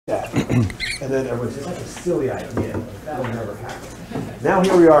that. And then everyone says, that's a silly idea. That'll never happen. Now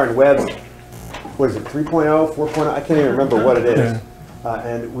here we are in web, what is it, 3.0, 4.0? I can't even remember what it is.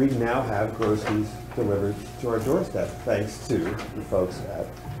 And we now have groceries delivered to our doorstep, thanks to the folks at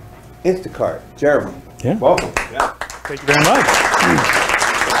Instacart. Jeremy, welcome. Yeah. Thank you very much.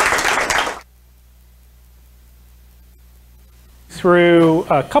 Through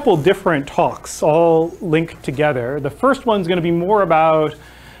a couple different talks, all linked together. The first one's going to be more about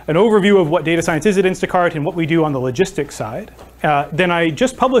an overview of what data science is at Instacart and what we do on the logistics side. Then I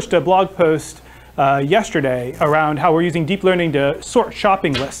just published a blog post yesterday around how we're using deep learning to sort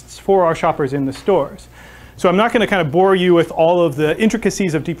shopping lists for our shoppers in the stores. So I'm not going to kind of bore you with all of the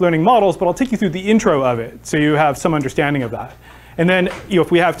intricacies of deep learning models, but I'll take you through the intro of it so you have some understanding of that. And then,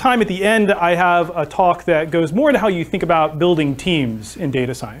 if we have time at the end, I have a talk that goes more into how you think about building teams in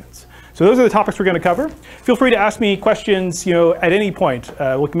data science. So those are the topics we're going to cover. Feel free to ask me questions, at any point.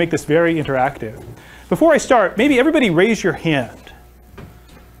 We can make this very interactive. Before I start, maybe everybody raise your hand.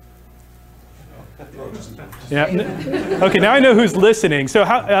 Yeah. Okay, now I know who's listening. So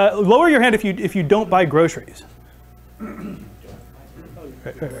lower your hand if you don't buy groceries. Right.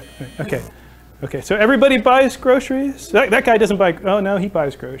 Okay. Okay, so everybody buys groceries? That guy doesn't buy, oh no, he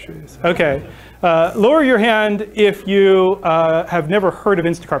buys groceries. Okay, lower your hand if you have never heard of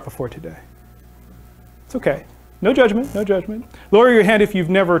Instacart before today. It's okay, no judgment, no judgment. Lower your hand if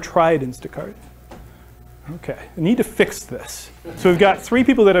you've never tried Instacart. Okay, I need to fix this. So we've got 3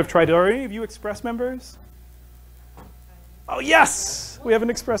 people that have tried it. Are any of you Express members? Oh yes, we have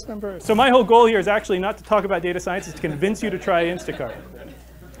an Express member. So my whole goal here is actually not to talk about data science, it's to convince you to try Instacart.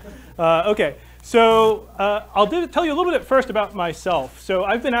 Okay. So I'll tell you a little bit first about myself. So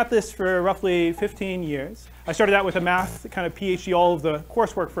I've been at this for roughly 15 years. I started out with a math kind of PhD, all of the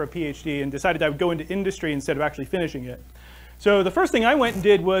coursework for a PhD, and decided I would go into industry instead of actually finishing it. So the first thing I went and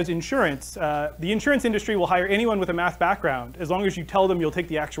did was insurance. The insurance industry will hire anyone with a math background as long as you tell them you'll take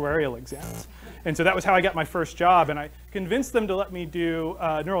the actuarial exams. And so that was how I got my first job. And I convinced them to let me do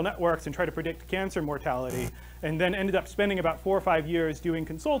neural networks and try to predict cancer mortality, and then ended up spending about 4 or 5 years doing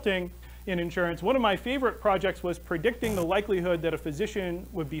consulting in insurance. One of my favorite projects was predicting the likelihood that a physician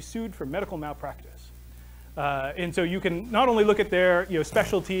would be sued for medical malpractice. And so you can not only look at their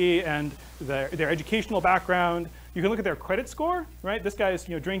specialty and their educational background, you can look at their credit score, right? This guy is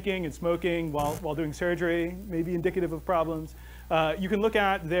drinking and smoking while doing surgery, maybe indicative of problems. You can look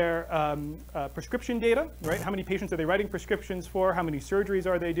at their prescription data, right? How many patients are they writing prescriptions for? How many surgeries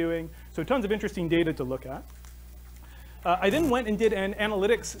are they doing? So tons of interesting data to look at. I then went and did an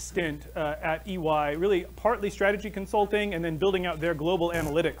analytics stint at EY, really partly strategy consulting and then building out their global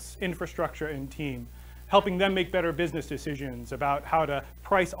analytics infrastructure and team, helping them make better business decisions about how to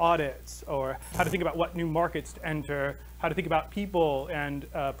price audits or how to think about what new markets to enter, how to think about people and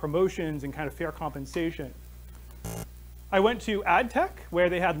promotions and kind of fair compensation. I went to ad tech, where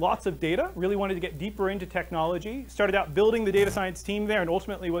they had lots of data, really wanted to get deeper into technology, started out building the data science team there, and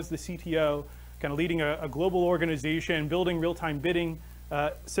ultimately was the CTO, kind of leading a global organization, building real-time bidding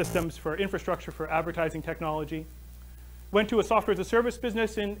systems for infrastructure for advertising technology. Went to a software as a service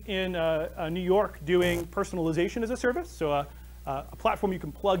business in New York doing personalization as a service, so a platform you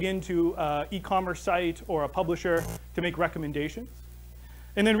can plug into an e-commerce site or a publisher to make recommendations.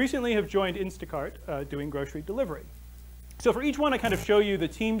 And then recently have joined Instacart doing grocery delivery. So for each one, I kind of show you the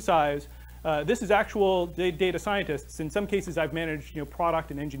team size. This is actual data scientists. In some cases, I've managed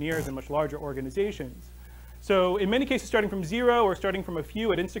product and engineers in much larger organizations. So in many cases, starting from 0 or starting from a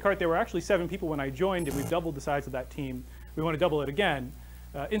few. At Instacart, there were actually 7 people when I joined, and we've doubled the size of that team. We want to double it again.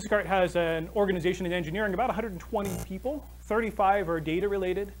 Instacart has an organization in engineering, about 120 people. 35 are data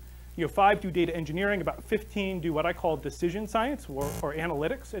related. 5 do data engineering, about 15 do what I call decision science or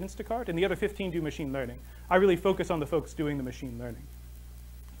analytics at Instacart, and the other 15 do machine learning. I really focus on the folks doing the machine learning.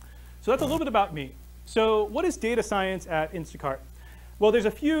 So that's a little bit about me. So what is data science at Instacart? Well, there's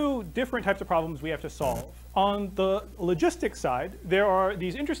a few different types of problems we have to solve. On the logistics side, there are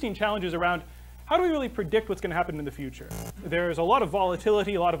these interesting challenges around how do we really predict what's going to happen in the future? There's a lot of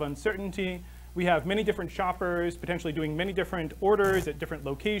volatility, a lot of uncertainty. We have many different shoppers potentially doing many different orders at different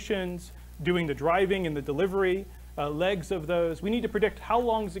locations, doing the driving and the delivery legs of those. We need to predict how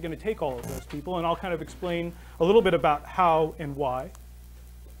long is it going to take all of those people, and I'll kind of explain a little bit about how and why.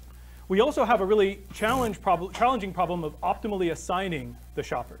 We also have a really challenging problem of optimally assigning the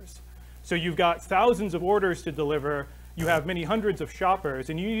shoppers. So you've got thousands of orders to deliver, you have many hundreds of shoppers,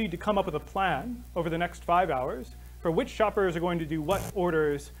 and you need to come up with a plan over the next 5 hours for which shoppers are going to do what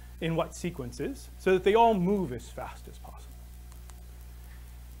orders in what sequences so that they all move as fast as possible.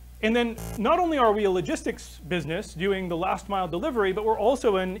 And then not only are we a logistics business doing the last mile delivery, but we're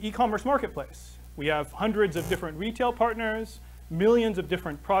also an e-commerce marketplace. We have hundreds of different retail partners, millions of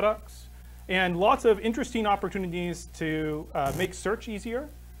different products, and lots of interesting opportunities to make search easier,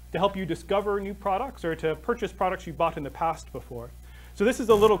 to help you discover new products or to purchase products you bought in the past before. So this is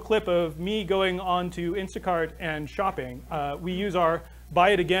a little clip of me going onto Instacart and shopping. We use our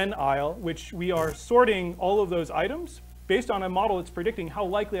Buy It Again aisle, which we are sorting all of those items based on a model that's predicting how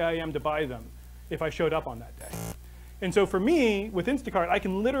likely I am to buy them if I showed up on that day. And so for me, with Instacart, I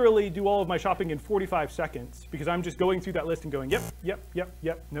can literally do all of my shopping in 45 seconds because I'm just going through that list and going, yep, yep, yep,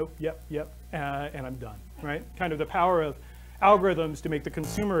 yep, nope, yep, yep, and I'm done, right? Kind of the power of algorithms to make the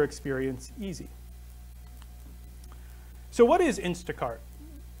consumer experience easy. So what is Instacart?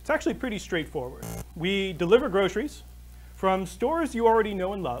 It's actually pretty straightforward. We deliver groceries from stores you already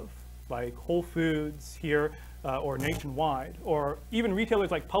know and love, like Whole Foods here, or nationwide, or even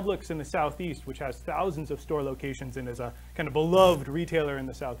retailers like Publix in the Southeast, which has thousands of store locations and is a kind of beloved retailer in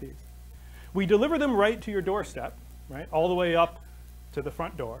the Southeast. We deliver them right to your doorstep, right, all the way up to the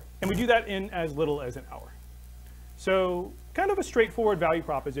front door, and we do that in as little as an hour. So kind of a straightforward value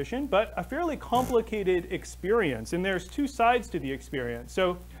proposition, but a fairly complicated experience, and there's two sides to the experience.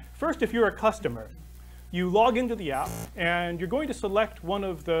 So first, if you're a customer, you log into the app, and you're going to select one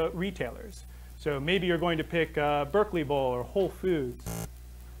of the retailers. So maybe you're going to pick Berkeley Bowl or Whole Foods.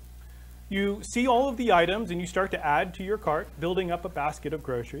 You see all of the items and you start to add to your cart, building up a basket of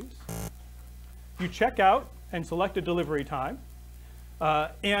groceries. You check out and select a delivery time,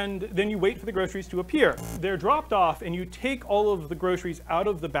 and then you wait for the groceries to appear. They're dropped off and you take all of the groceries out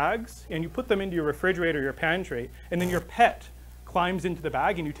of the bags and you put them into your refrigerator, your pantry, and then your pet climbs into the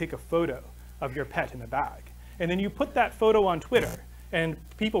bag and you take a photo of your pet in the bag. And then you put that photo on Twitter. And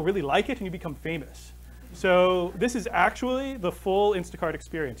people really like it, and you become famous. So this is actually the full Instacart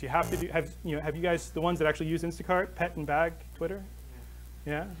experience. You have to do. Have you guys the ones that actually use Instacart, pet and bag, Twitter?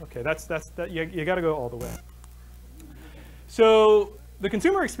 Yeah. Okay. That's that. You got to go all the way. So the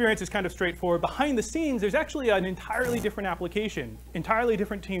consumer experience is kind of straightforward. Behind the scenes, there's actually an entirely different application, entirely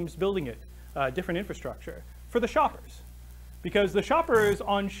different teams building it, different infrastructure for the shoppers, because the shopper is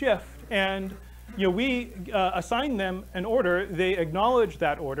on shift and. We assign them an order, they acknowledge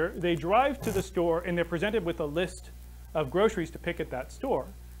that order, they drive to the store, and they're presented with a list of groceries to pick at that store,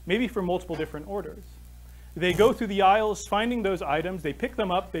 maybe for multiple different orders. They go through the aisles finding those items, they pick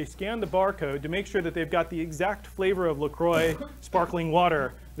them up, they scan the barcode to make sure that they've got the exact flavor of LaCroix sparkling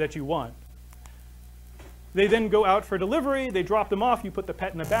water that you want. They then go out for delivery, they drop them off, you put the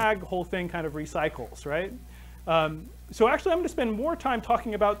pet in a bag, the whole thing kind of recycles, right? So actually I'm going to spend more time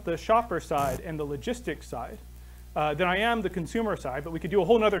talking about the shopper side and the logistics side than I am the consumer side, but we could do a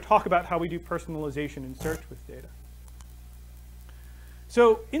whole nother talk about how we do personalization and search with data.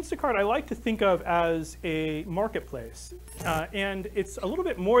 So Instacart I like to think of as a marketplace, and it's a little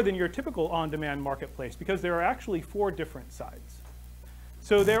bit more than your typical on-demand marketplace because there are actually 4 different sides.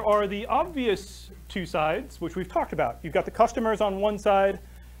 So there are the obvious 2 sides, which we've talked about. You've got the customers on one side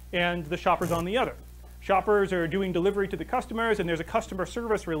and the shoppers on the other. Shoppers are doing delivery to the customers, and there's a customer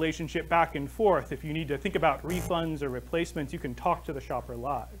service relationship back and forth. If you need to think about refunds or replacements, you can talk to the shopper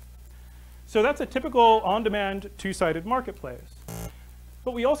live. So that's a typical on-demand 2-sided marketplace.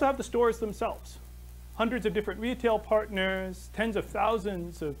 But we also have the stores themselves. Hundreds of different retail partners, tens of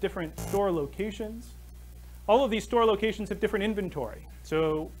thousands of different store locations. All of these store locations have different inventory.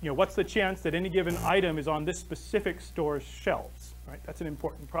 So, what's the chance that any given item is on this specific store's shelves, right? That's an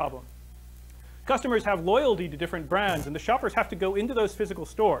important problem. Customers have loyalty to different brands, and the shoppers have to go into those physical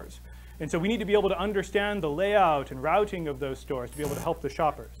stores. And so we need to be able to understand the layout and routing of those stores to be able to help the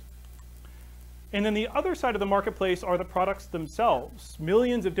shoppers. And then the other side of the marketplace are the products themselves.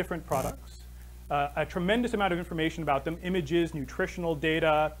 Millions of different products, a tremendous amount of information about them, images, nutritional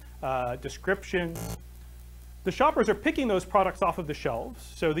data, descriptions. The shoppers are picking those products off of the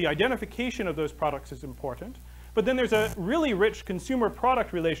shelves, so the identification of those products is important. But then there's a really rich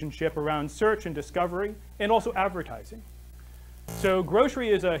consumer-product relationship around search and discovery, and also advertising. So grocery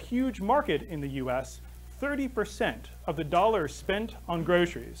is a huge market in the US. 30% of the dollars spent on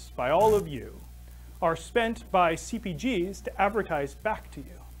groceries by all of you are spent by CPGs to advertise back to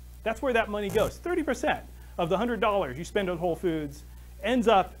you. That's where that money goes. 30% of the $100 you spend on Whole Foods ends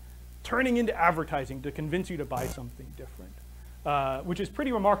up turning into advertising to convince you to buy something different. Which is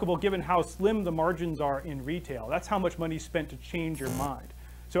pretty remarkable given how slim the margins are in retail. That's how much money is spent to change your mind.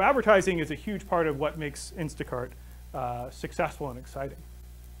 So advertising is a huge part of what makes Instacart successful and exciting.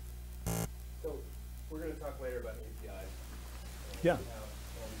 So we're going to talk later about APIs. Yeah.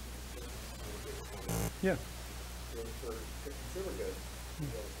 Yeah. For consumer goods,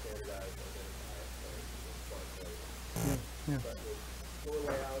 standardized Yeah. but with store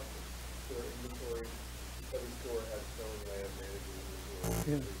layout, store inventory, every store has its own way of managing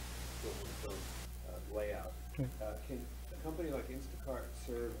inventory, every store has its own layout. Can a company like Instacart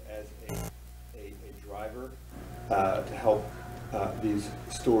serve as a driver to help these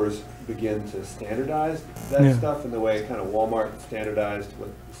stores begin to standardize that stuff in the way kind of Walmart standardized what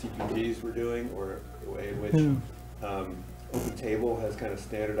the CPGs were doing, or the way in which Open Table has kind of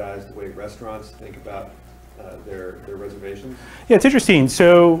standardized the way restaurants think about their reservations? Yeah, it's interesting.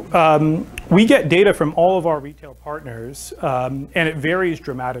 So we get data from all of our retail partners, and it varies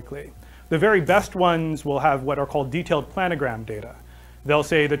dramatically. The very best ones will have what are called detailed planogram data. They'll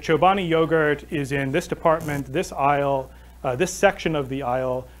say the Chobani yogurt is in this department, this aisle, this section of the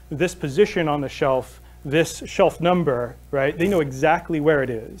aisle, this position on the shelf, this shelf number, right? They know exactly where it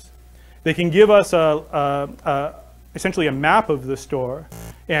is. They can give us essentially a map of the store,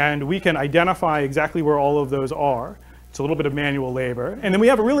 and we can identify exactly where all of those are. It's a little bit of manual labor. And then we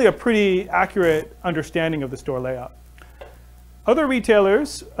have a pretty accurate understanding of the store layout. Other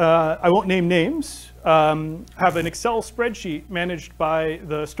retailers, I won't name names, have an Excel spreadsheet managed by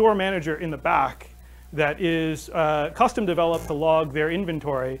the store manager in the back that is custom developed to log their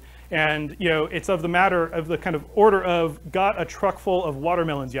inventory. And it's of the matter of the kind of order of, got a truck full of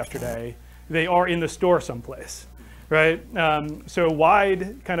watermelons yesterday, they are in the store someplace, right? So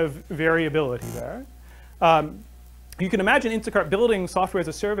wide kind of variability there. You can imagine Instacart building software as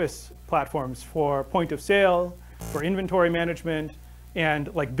a service platforms for point of sale, for inventory management,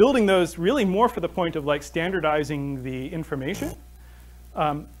 and like building those really more for the point of like standardizing the information.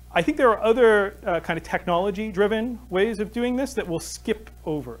 I think there are other kind of technology-driven ways of doing this that will skip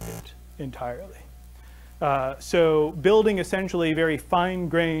over it entirely. So building essentially very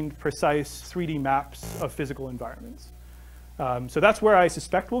fine-grained, precise 3D maps of physical environments. So that's where I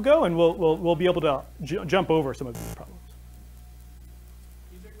suspect we'll go, and we'll be able to jump over some of these problems.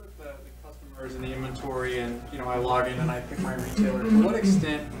 You think with the customers and the inventory, and I log in and I pick my retailer. To what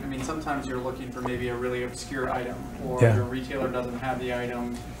extent? I mean, sometimes you're looking for maybe a really obscure item, or your retailer doesn't have the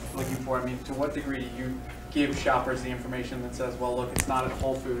item looking for. I mean, to what degree do you give shoppers the information that says, well, look, it's not at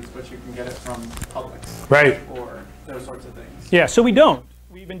Whole Foods, but you can get it from Publix, right? Or those sorts of things. Yeah. So we don't.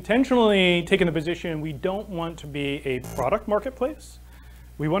 We've intentionally taken the position we don't want to be a product marketplace.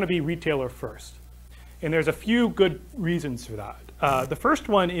 We want to be retailer first. And there's a few good reasons for that. The first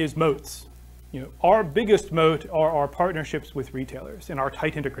one is moats. Our biggest moat are our partnerships with retailers and our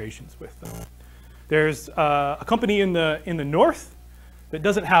tight integrations with them. There's a company in the north that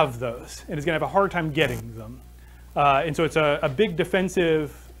doesn't have those and is going to have a hard time getting them. And so it's a big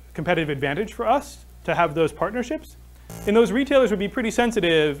defensive competitive advantage for us to have those partnerships. And those retailers would be pretty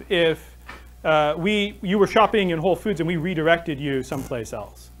sensitive if you were shopping in Whole Foods and we redirected you someplace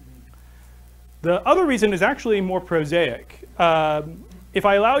else. The other reason is actually more prosaic. If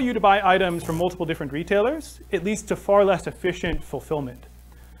I allow you to buy items from multiple different retailers, it leads to far less efficient fulfillment.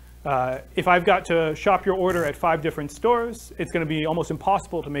 If I've got to shop your order at 5 different stores, it's going to be almost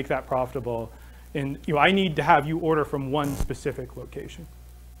impossible to make that profitable. And I need to have you order from one specific location.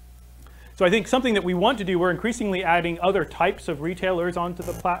 So I think something that we want to do, we're increasingly adding other types of retailers onto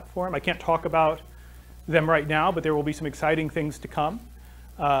the platform. I can't talk about them right now, but there will be some exciting things to come.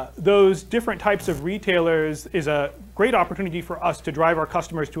 Those different types of retailers is a great opportunity for us to drive our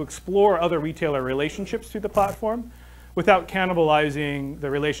customers to explore other retailer relationships through the platform without cannibalizing the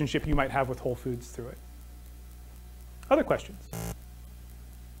relationship you might have with Whole Foods through it. Other questions?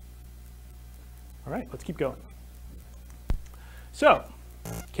 All right, let's keep going. So,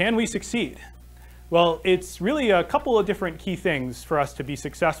 can we succeed? Well, it's really a couple of different key things for us to be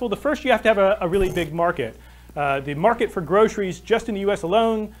successful. The first, you have to have a really big market. The market for groceries just in the US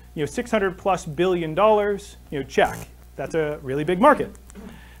alone, $600+ billion, check. That's a really big market.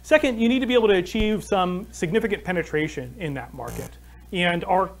 Second, you need to be able to achieve some significant penetration in that market. And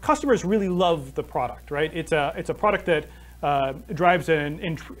our customers really love the product, right? It's a product that drives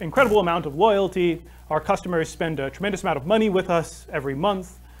an incredible amount of loyalty. Our customers spend a tremendous amount of money with us every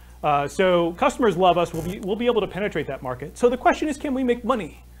month. So customers love us. We'll be able to penetrate that market. So the question is, can we make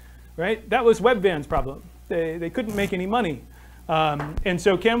money, right? That was Webvan's problem. They couldn't make any money. And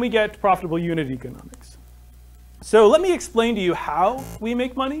so can we get profitable unit economics? So let me explain to you how we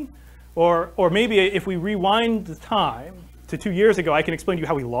make money. Or maybe if we rewind the time to 2 years ago, I can explain to you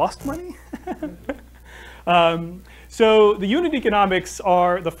how we lost money. So the unit economics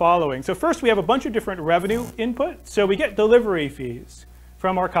are the following. So first, we have a bunch of different revenue input. So we get delivery fees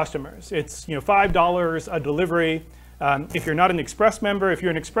from our customers. It's $5 a delivery. If you're not an Express member, if you're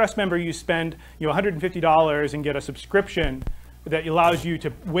an Express member, you spend $150 and get a subscription that allows you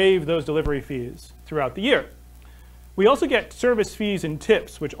to waive those delivery fees throughout the year. We also get service fees and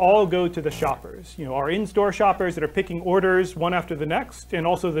tips, which all go to the shoppers. Our in-store shoppers that are picking orders one after the next, and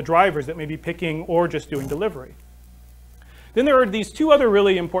also the drivers that may be picking or just doing delivery. Then there are these two other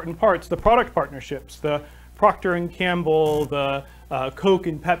really important parts, the product partnerships, the Procter & Gamble, the Coke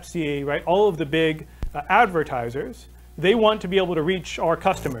and Pepsi, right? All of the big advertisers. They want to be able to reach our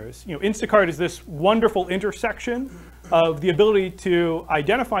customers. Instacart is this wonderful intersection of the ability to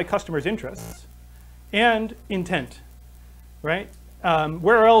identify customers' interests and intent, right?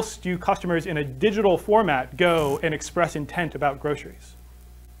 Where else do customers in a digital format go and express intent about groceries?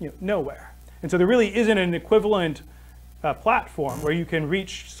 Nowhere. And so there really isn't an equivalent platform where you can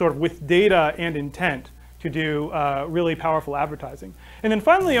reach sort of with data and intent to do really powerful advertising. And then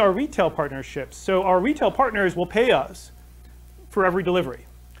finally, our retail partnerships. So our retail partners will pay us for every delivery.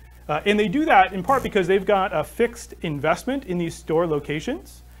 And they do that in part because they've got a fixed investment in these store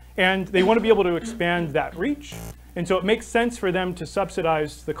locations, and they want to be able to expand that reach. And so it makes sense for them to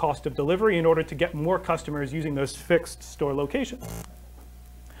subsidize the cost of delivery in order to get more customers using those fixed store locations.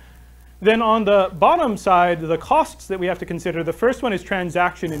 Then on the bottom side, the costs that we have to consider, the first one is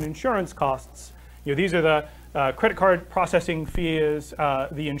transaction and insurance costs. These are the credit card processing fees,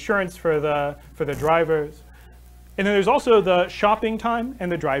 the insurance for the drivers. And then there's also the shopping time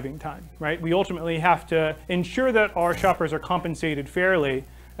and the driving time, right? We ultimately have to ensure that our shoppers are compensated fairly.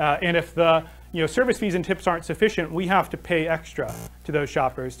 And if the service fees and tips aren't sufficient, we have to pay extra to those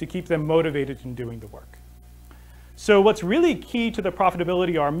shoppers to keep them motivated in doing the work. So what's really key to the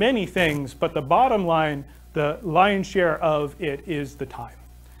profitability are many things, but the bottom line, the lion's share of it is the time.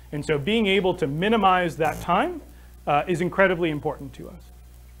 And so being able to minimize that time is incredibly important to us.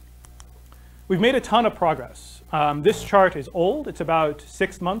 We've made a ton of progress. This chart is old. It's about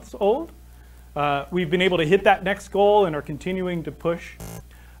 6 months old. We've been able to hit that next goal and are continuing to push.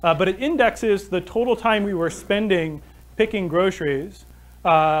 But it indexes the total time we were spending picking groceries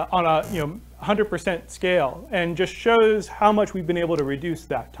on a 100% scale, and just shows how much we've been able to reduce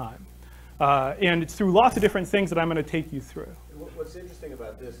that time. And it's through lots of different things that I'm going to take you through. What's interesting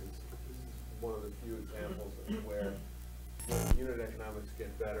about this is one of the few examples of where unit economics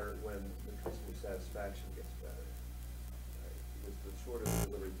get better when the customer satisfaction gets better. Right? Because the shorter the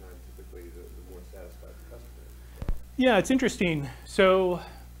delivery time, typically, the more satisfied the customer is. Yeah, it's interesting. So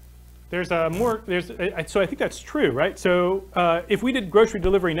so I think that's true, right? So if we did grocery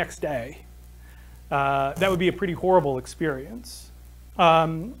delivery next day, that would be a pretty horrible experience.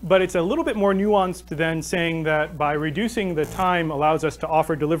 But it's a little bit more nuanced than saying that by reducing the time allows us to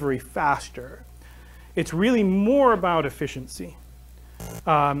offer delivery faster. It's really more about efficiency.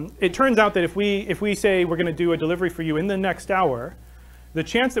 It turns out that if we say we're going to do a delivery for you in the next hour, the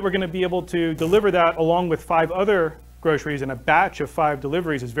chance that we're going to be able to deliver that along with 5 other groceries in a batch of 5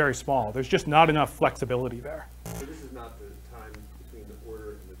 deliveries is very small. There's just not enough flexibility there. So this is not the time between the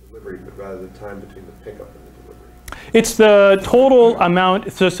order and the delivery, but rather the time between the pickup and the delivery. It's the total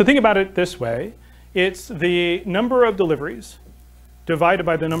amount. So think about it this way. It's the number of deliveries divided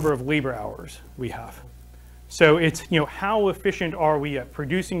by the number of labor hours we have. So it's how efficient are we at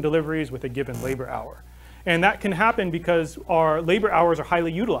producing deliveries with a given labor hour. And that can happen because our labor hours are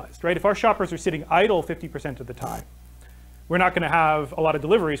highly utilized, right? If our shoppers are sitting idle 50% of the time, we're not going to have a lot of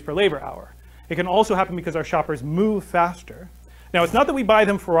deliveries per labor hour. It can also happen because our shoppers move faster. Now, it's not that we buy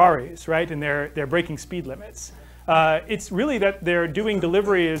them Ferraris, right, and they're breaking speed limits. It's really that they're doing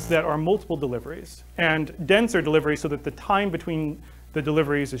deliveries that are multiple deliveries and denser deliveries so that the time between the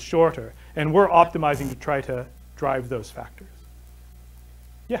deliveries is shorter. And we're optimizing to try to drive those factors.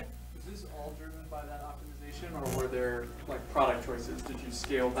 Yeah? Is this all driven by that optimization, or were there product choices? Did you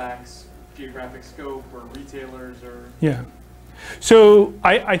scale back geographic scope or retailers or? Yeah. So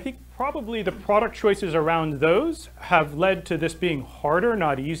I think probably the product choices around those have led to this being harder,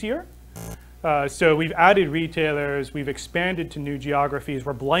 not easier. So we've added retailers, we've expanded to new geographies,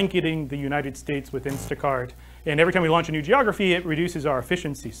 we're blanketing the United States with Instacart, and every time we launch a new geography, it reduces our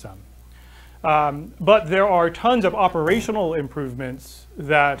efficiency some. But there are tons of operational improvements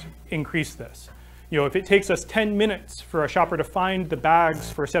that increase this. If it takes us 10 minutes for a shopper to find the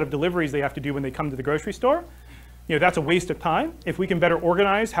bags for a set of deliveries they have to do when they come to the grocery store, that's a waste of time. If we can better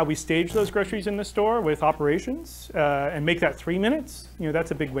organize how we stage those groceries in the store with operations and make that 3 minutes,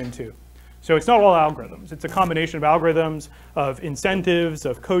 that's a big win too. So it's not all algorithms. It's a combination of algorithms, of incentives,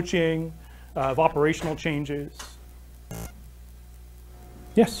 of coaching, of operational changes.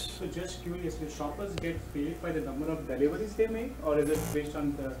 Yes? So just curious, will shoppers get paid by the number of deliveries they make, or is it based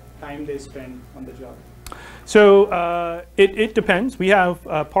on the time they spend on the job? So it depends. We have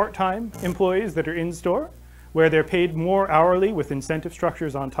part-time employees that are in store. where they're paid more hourly with incentive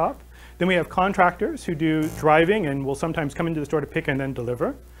structures on top. Then we have contractors who do driving and will sometimes come into the store to pick and then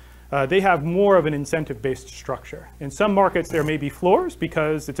deliver. They have more of an incentive-based structure. In some markets, there may be floors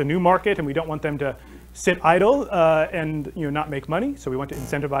because it's a new market and we don't want them to sit idle and not make money. So we want to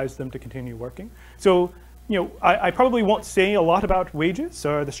incentivize them to continue working. So I probably won't say a lot about wages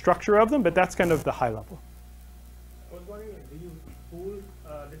or the structure of them, but that's kind of the high level. I was wondering, do you pool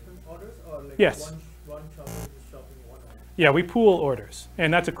different orders, or like Yes. one shopper is shopping one order? Yeah, we pool orders,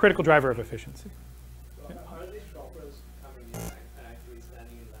 and that's a critical driver of efficiency. So are these shoppers coming in and actually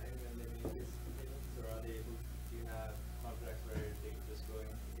standing in line when they make these payments, or are they able? Do you have contracts where they can just go and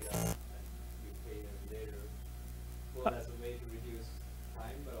pick it up and you pay them later? Well, as a way to reduce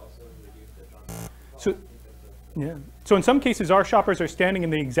time, but also reduce the transaction cost. So- Yeah. So in some cases, our shoppers are standing in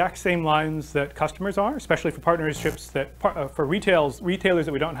the exact same lines that customers are, especially for partnerships for retailers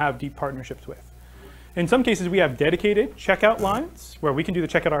that we don't have deep partnerships with. In some cases, we have dedicated checkout lines where we can do the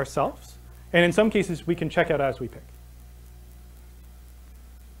checkout ourselves. And in some cases, we can check out as we pick.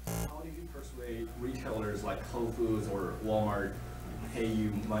 How do you persuade retailers like Whole Foods or Walmart pay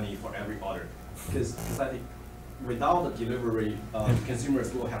you money for every order? Because I think without the delivery,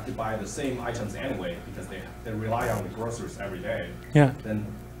 consumers will have to buy the same items anyway because they rely on the groceries every day. Yeah. Then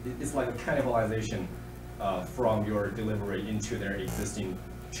it's like a cannibalization from your delivery into their existing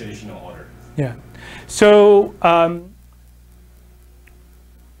traditional order. Yeah. So, I'm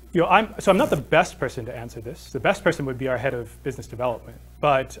not the best person to answer this. The best person would be our head of business development.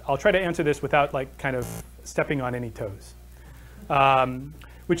 But I'll try to answer this without kind of stepping on any toes.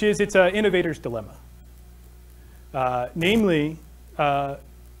 Which is, it's an innovator's dilemma. Namely,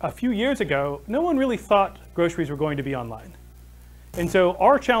 a few years ago, no one really thought groceries were going to be online. And so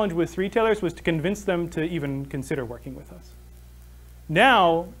our challenge with retailers was to convince them to even consider working with us.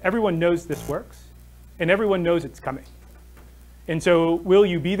 Now, everyone knows this works, and everyone knows it's coming. And so will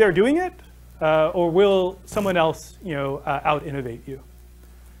you be there doing it, or will someone else out-innovate you?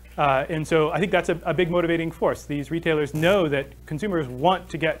 And so I think that's a big motivating force. These retailers know that consumers want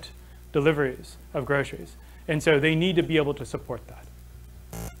to get deliveries of groceries. And so they need to be able to support that.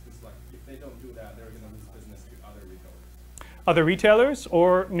 It's like if they don't do that, they're going to lose business to other retailers. Other retailers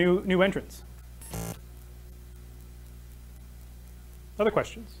or new entrants. Other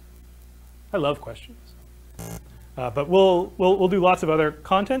questions? I love questions. But we'll do lots of other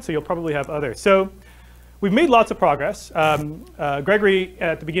content, so you'll probably have others. So we've made lots of progress. Gregory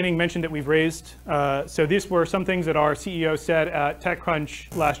at the beginning mentioned that we've raised. So these were some things that our CEO said at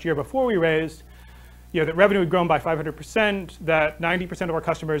TechCrunch last year before we raised. That revenue had grown by 500%, that 90% of our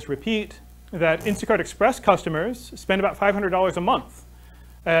customers repeat, that Instacart Express customers spend about $500 a month,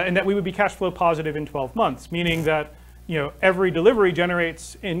 and that we would be cash flow positive in 12 months, meaning that every delivery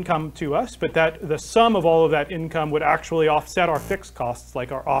generates income to us, but that the sum of all of that income would actually offset our fixed costs,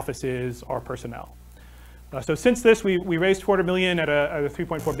 like our offices, our personnel. So since this, we raised $400 million at a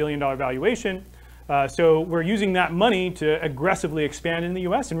 $3.4 billion valuation. So we're using that money to aggressively expand in the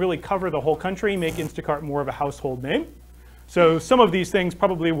US and really cover the whole country, make Instacart more of a household name. So some of these things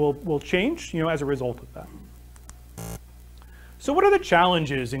probably will change as a result of that. So what are the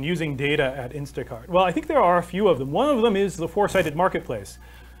challenges in using data at Instacart? Well, I think there are a few of them. One of them is the four-sided marketplace.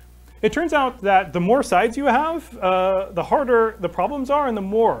 It turns out that the more sides you have, the harder the problems are and the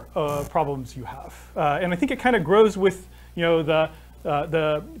more problems you have. And I think it kind of grows with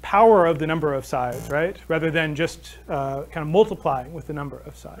the power of the number of sides, right? Rather than just kind of multiplying with the number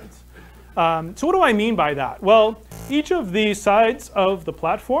of sides. So what do I mean by that? Well, each of these sides of the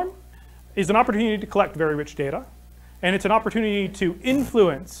platform is an opportunity to collect very rich data. And it's an opportunity to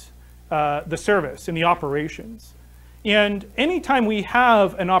influence the service and the operations. And anytime we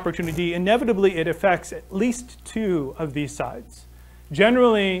have an opportunity, inevitably it affects at least two of these sides.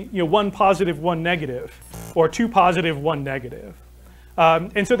 Generally, one positive, one negative, or two positive, one negative.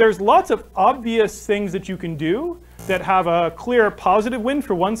 And so there's lots of obvious things that you can do that have a clear positive win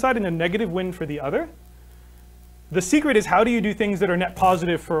for one side and a negative win for the other. The secret is, how do you do things that are net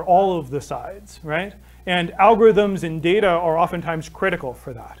positive for all of the sides, right? And algorithms and data are oftentimes critical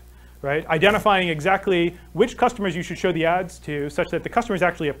for that, right? Identifying exactly which customers you should show the ads to such that the customers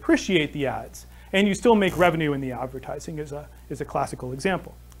actually appreciate the ads and you still make revenue in the advertising is a classical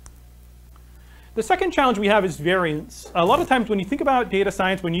example. The second challenge we have is variance. A lot of times when you think about data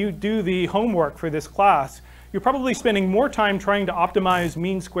science, when you do the homework for this class, you're probably spending more time trying to optimize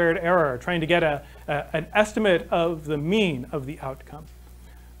mean squared error, trying to get an estimate of the mean of the outcome.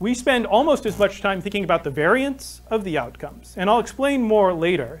 We spend almost as much time thinking about the variance of the outcomes. And I'll explain more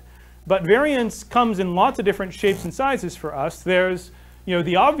later. But variance comes in lots of different shapes and sizes for us. There's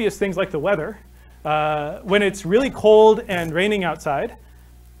the obvious things like the weather. When it's really cold and raining outside,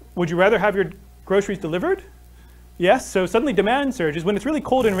 would you rather have your groceries delivered? Yes, so suddenly demand surges. When it's really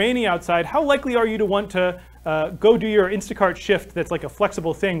cold and rainy outside, how likely are you to want to go do your Instacart shift that's like a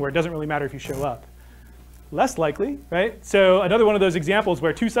flexible thing where it doesn't really matter if you show up? Less likely, right? So another one of those examples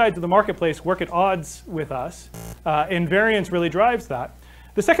where two sides of the marketplace work at odds with us, and variance really drives that.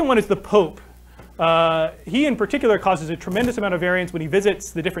 The second one is the Pope. He in particular causes a tremendous amount of variance when he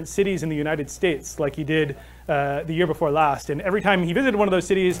visits the different cities in the United States, like he did the year before last. And every time he visited one of those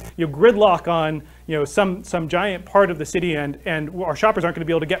cities, you gridlock on some giant part of the city, and our shoppers aren't going to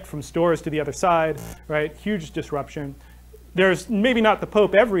be able to get from stores to the other side, right? Huge disruption. There's maybe not the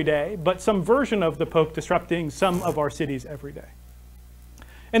Pope every day, but some version of the Pope disrupting some of our cities every day.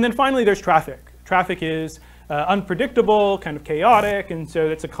 And then finally, there's traffic. Traffic is unpredictable, kind of chaotic, and so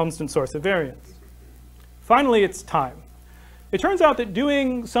it's a constant source of variance. Finally, it's time. It turns out that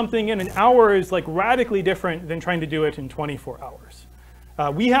doing something in an hour is like radically different than trying to do it in 24 hours.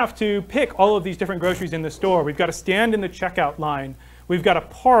 We have to pick all of these different groceries in the store. We've got to stand in the checkout line. We've got to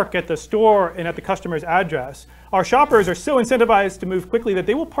park at the store and at the customer's address. Our shoppers are so incentivized to move quickly that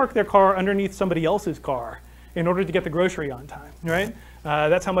they will park their car underneath somebody else's car in order to get the grocery on time, right?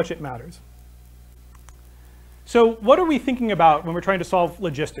 That's how much it matters. So what are we thinking about when we're trying to solve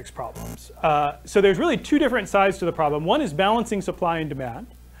logistics problems? So there's really two different sides to the problem. One is balancing supply and demand,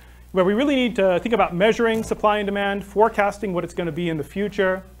 where we really need to think about measuring supply and demand, forecasting what it's going to be in the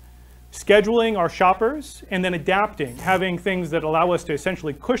future, scheduling our shoppers, and then adapting, having things that allow us to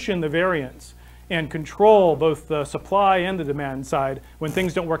essentially cushion the variance and control both the supply and the demand side when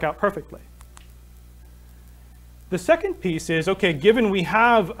things don't work out perfectly. The second piece is, okay, given we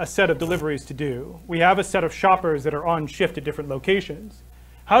have a set of deliveries to do, we have a set of shoppers that are on shift at different locations,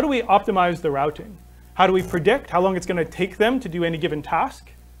 how do we optimize the routing? How do we predict how long it's going to take them to do any given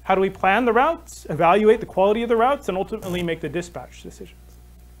task? How do we plan the routes, evaluate the quality of the routes, and ultimately make the dispatch decisions?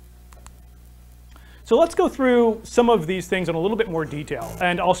 So let's go through some of these things in a little bit more detail,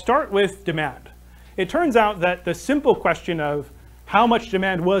 and I'll start with demand. It turns out that the simple question of how much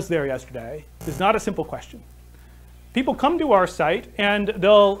demand was there yesterday is not a simple question. People come to our site and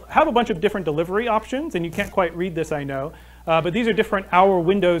they'll have a bunch of different delivery options, and you can't quite read this, I know, but these are different hour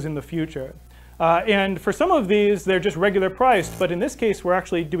windows in the future. And for some of these, they're just regular priced, but in this case, we're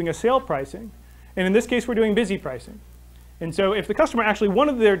actually doing a sale pricing. And in this case, we're doing busy pricing. And so if the customer actually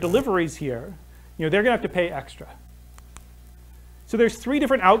wanted their deliveries here, they're going to have to pay extra. So there's three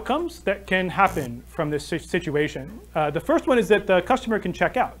different outcomes that can happen from this situation. The first one is that the customer can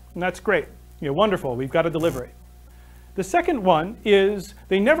check out, and that's great. Wonderful, we've got a delivery. The second one is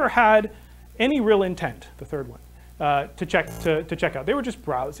they never had any real intent, the third one, to check out. They were just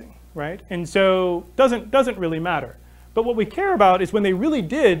browsing, right? And so doesn't really matter. But what we care about is when they really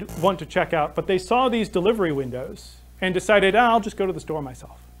did want to check out, but they saw these delivery windows and decided, I'll just go to the store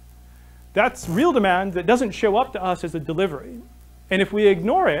myself. That's real demand that doesn't show up to us as a delivery. And if we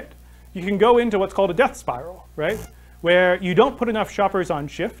ignore it, you can go into what's called a death spiral, right? Where you don't put enough shoppers on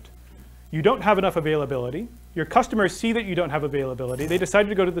shift, you don't have enough availability, your customers see that you don't have availability, they decided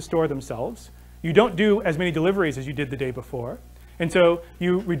to go to the store themselves, you don't do as many deliveries as you did the day before, and so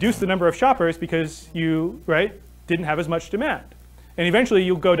you reduce the number of shoppers because you, didn't have as much demand. And eventually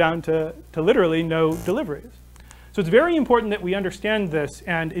you'll go down to literally no deliveries. So it's very important that we understand this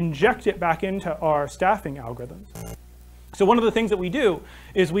and inject it back into our staffing algorithms. So one of the things that we do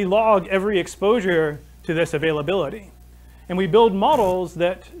is we log every exposure to this availability. And we build models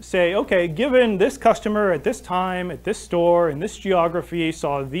that say, okay, given this customer at this time, at this store, in this geography,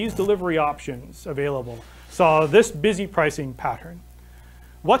 saw these delivery options available, saw this busy pricing pattern,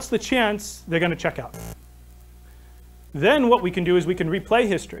 what's the chance they're going to check out? Then what we can do is we can replay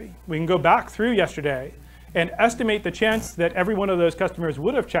history. We can go back through yesterday and estimate the chance that every one of those customers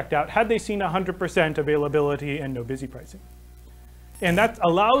would have checked out had they seen 100% availability and no busy pricing. And that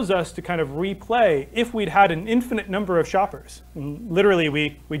allows us to kind of replay if we'd had an infinite number of shoppers. And literally,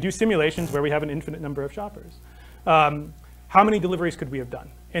 we do simulations where we have an infinite number of shoppers. How many deliveries could we have done?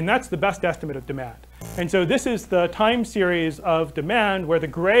 And that's the best estimate of demand. And so this is the time series of demand where the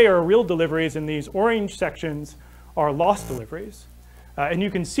gray are real deliveries and these orange sections are lost deliveries. And you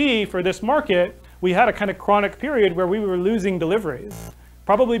can see for this market, we had a kind of chronic period where we were losing deliveries,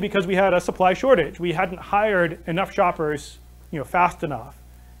 probably because we had a supply shortage. We hadn't hired enough shoppers fast enough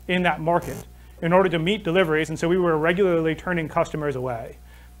in that market in order to meet deliveries, and so we were regularly turning customers away.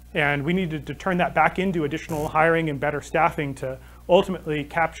 And we needed to turn that back into additional hiring and better staffing to ultimately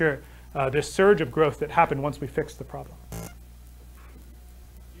capture this surge of growth that happened once we fixed the problem.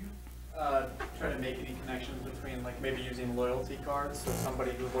 Do you try to make any connections between maybe using loyalty cards, so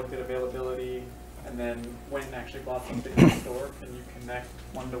somebody who looked at availability and then went and actually bought something in the store, can you connect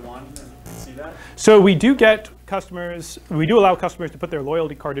one-to-one and see that? So we do get customers, we do allow customers to put their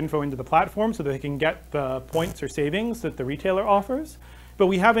loyalty card info into the platform so that they can get the points or savings that the retailer offers. But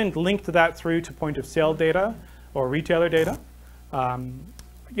we haven't linked that through to point of sale data or retailer data.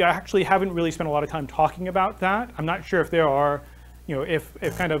 Yeah, I actually haven't really spent a lot of time talking about that. I'm not sure if there are,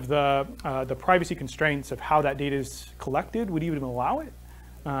 if kind of the privacy constraints of how that data is collected would even allow it.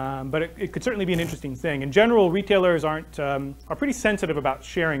 But it could certainly be an interesting thing. In general, retailers are pretty sensitive about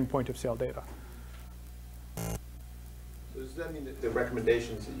sharing point of sale data. So does that mean that the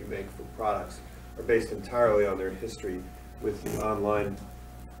recommendations that you make for products are based entirely on their history with the online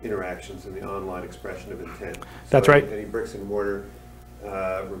interactions and the online expression of intent? So That's right. Any bricks and mortar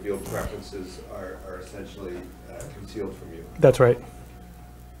revealed preferences are essentially concealed from you. That's right.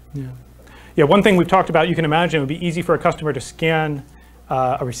 Yeah. Yeah, one thing we've talked about, you can imagine, it would be easy for a customer to scan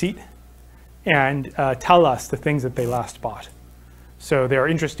a receipt and tell us the things that they last bought. So there are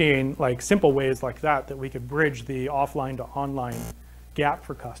interesting, like simple ways like that we could bridge the offline to online gap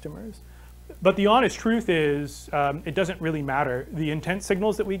for customers. But the honest truth is, it doesn't really matter. The intent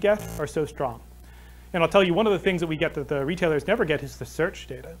signals that we get are so strong. And I'll tell you, one of the things that we get that the retailers never get is the search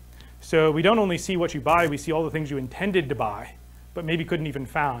data. So we don't only see what you buy, we see all the things you intended to buy, but maybe couldn't even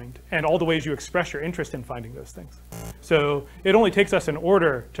find, and all the ways you express your interest in finding those things. So it only takes us an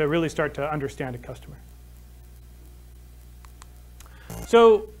order to really start to understand a customer.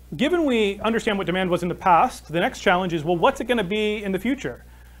 So given we understand what demand was in the past, the next challenge is, well, what's it going to be in the future?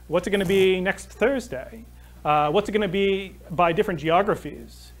 What's it going to be next Thursday? What's it going to be by different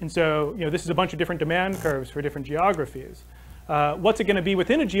geographies? And so, this is a bunch of different demand curves for different geographies. What's it going to be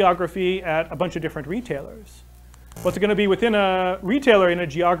within a geography at a bunch of different retailers? What's it going to be within a retailer in a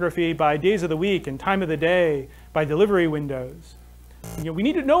geography by days of the week and time of the day, by delivery windows? We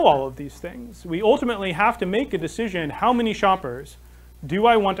need to know all of these things. We ultimately have to make a decision, how many shoppers do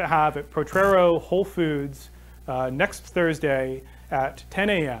I want to have at Potrero Whole Foods next Thursday at 10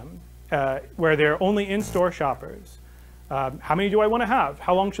 a.m., where they're only in-store shoppers? How many do I want to have?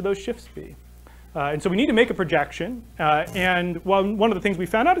 How long should those shifts be? And so we need to make a projection. And one of the things we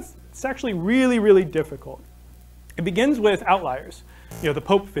found out is it's actually really, really difficult. It begins with outliers, the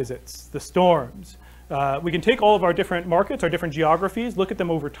Pope visits, the storms. We can take all of our different markets, our different geographies, look at them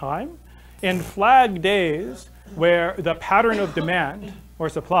over time, and flag days where the pattern of demand or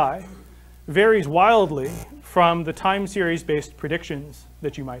supply varies wildly from the time series-based predictions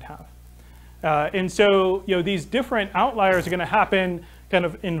that you might have. And so, these different outliers are going to happen kind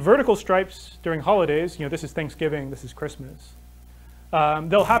of in vertical stripes during holidays. This is Thanksgiving, this is Christmas.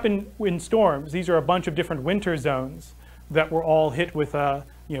 They'll happen in storms. These are a bunch of different winter zones that were all hit with a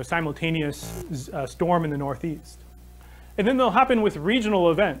simultaneous storm in the Northeast. And then they'll happen with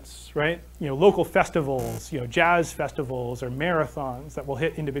regional events, right? Local festivals, jazz festivals or marathons that will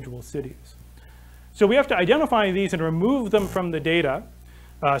hit individual cities. So we have to identify these and remove them from the data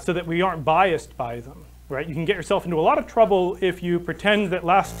so that we aren't biased by them, right? You can get yourself into a lot of trouble if you pretend that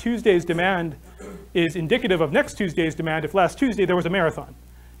last Tuesday's demand is indicative of next Tuesday's demand if last Tuesday there was a marathon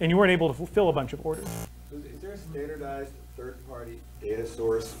and you weren't able to fulfill a bunch of orders. So is there a standardized third-party data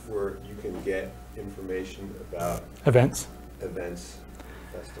source where you can get information about Events,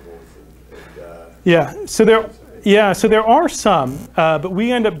 festivals, and so there are some, but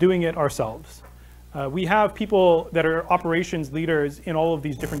we end up doing it ourselves. We have people that are operations leaders in all of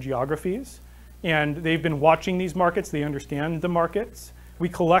these different geographies, and they've been watching these markets. They understand the markets. We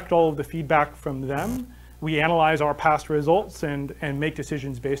collect all of the feedback from them. We analyze our past results and make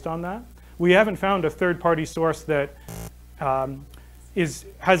decisions based on that. We haven't found a third-party source that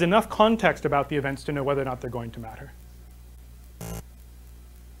has enough context about the events to know whether or not they're going to matter.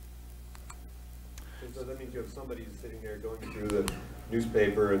 So that means you have somebody sitting there going through the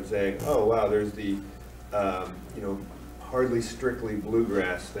newspaper and saying, "Oh wow, there's the hardly strictly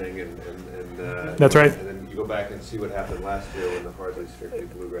bluegrass thing," and That's right. And then you go back and see what happened last year when the hardly strictly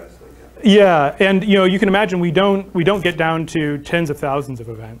bluegrass thing happened. Yeah, and you can imagine we don't get down to tens of thousands of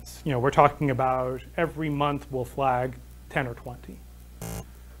events. We're talking about every month we'll flag 10 or 20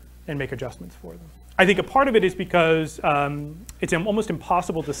 and make adjustments for them. I think a part of it is because it's almost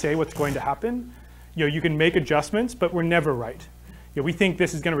impossible to say what's going to happen. You can make adjustments, but we're never right. We think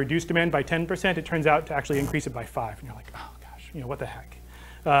this is going to reduce demand by 10%. It turns out to actually increase it by 5%. And you're like, oh gosh, what the heck?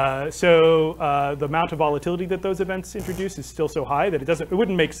 So the amount of volatility that those events introduce is still so high that it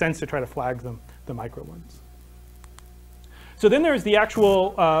wouldn't make sense to try to flag them, the micro ones. So then there's the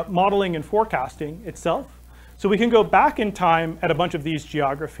actual modeling and forecasting itself. So we can go back in time at a bunch of these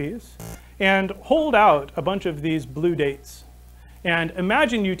geographies and hold out a bunch of these blue dates And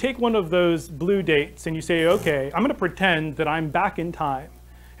imagine you take one of those blue dates and you say, okay, I'm going to pretend that I'm back in time.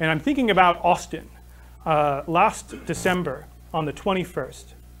 And I'm thinking about Austin last December on the 21st.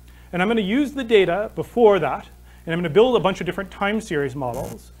 And I'm going to use the data before that, and I'm going to build a bunch of different time series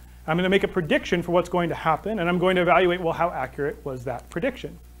models. I'm going to make a prediction for what's going to happen, and I'm going to evaluate, well, how accurate was that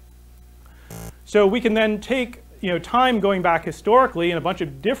prediction? So we can then take time going back historically in a bunch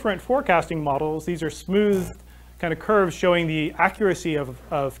of different forecasting models. These are smooth kind of curves showing the accuracy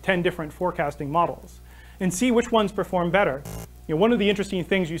of 10 different forecasting models, and see which ones perform better. One of the interesting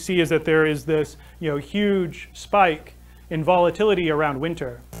things you see is that there is this huge spike in volatility around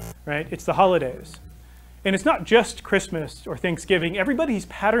winter, right? It's the holidays. And it's not just Christmas or Thanksgiving. Everybody's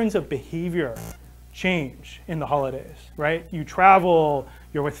patterns of behavior change in the holidays, right? You travel,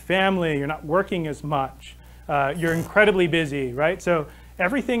 you're with family, you're not working as much, you're incredibly busy, right? So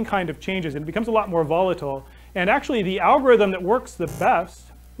everything kind of changes and it becomes a lot more volatile. And actually the algorithm that works the best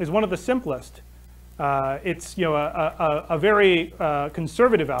is one of the simplest. It's a very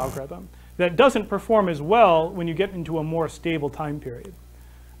conservative algorithm that doesn't perform as well when you get into a more stable time period.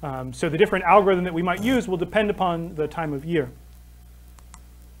 So the different algorithm that we might use will depend upon the time of year.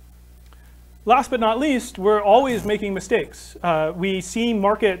 Last but not least, we're always making mistakes. We see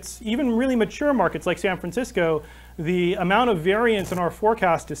markets, even really mature markets like San Francisco, the amount of variance in our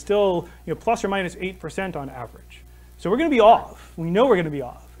forecast is still plus or minus 8% on average. So we're going to be off. We know we're going to be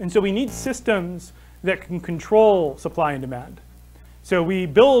off. And so we need systems that can control supply and demand. So we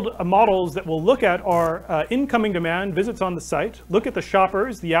build models that will look at our incoming demand, visits on the site, look at the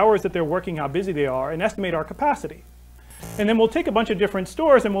shoppers, the hours that they're working, how busy they are, and estimate our capacity. And then we'll take a bunch of different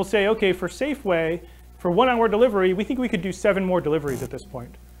stores and we'll say, okay, for Safeway, for 1 hour delivery, we think we could do 7 more deliveries at this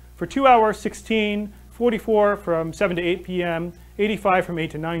point. For 2 hours, 16, 44 from 7 to 8 p.m., 85 from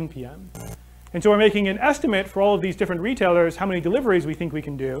 8 to 9 p.m. And so we're making an estimate for all of these different retailers, how many deliveries we think we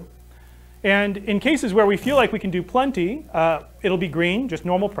can do. And in cases where we feel like we can do plenty, it'll be green, just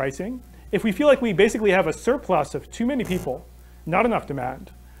normal pricing. If we feel like we basically have a surplus of too many people, not enough demand,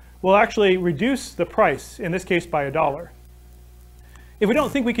 we'll actually reduce the price, in this case by $1. If we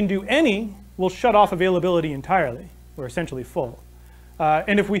don't think we can do any, we'll shut off availability entirely. We're essentially full.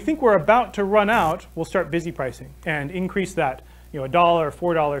 And if we think we're about to run out, we'll start busy pricing and increase that $1,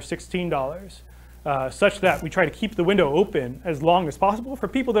 $4, $16. Such that we try to keep the window open as long as possible for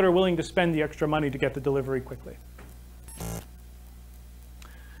people that are willing to spend the extra money to get the delivery quickly.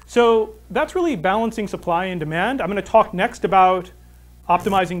 So that's really balancing supply and demand. I'm going to talk next about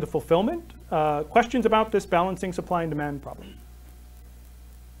optimizing the fulfillment. Questions about this balancing supply and demand problem?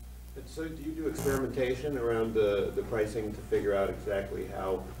 So do you do experimentation around the pricing to figure out exactly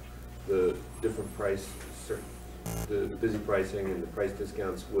how the different price, the busy pricing and the price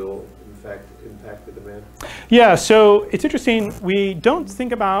discounts will in fact impact the demand? Yeah, so it's interesting. We don't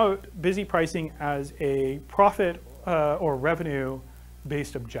think about busy pricing as a profit or revenue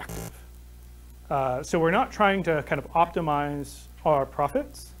based objective. So we're not trying to kind of optimize our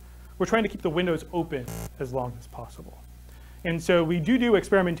profits. We're trying to keep the windows open as long as possible. And so we do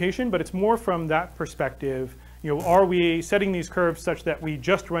experimentation, but it's more from that perspective. Are we setting these curves such that we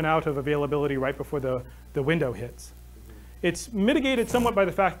just run out of availability right before the window hits? It's mitigated somewhat by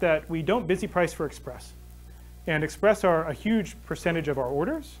the fact that we don't busy price for Express. And Express are a huge percentage of our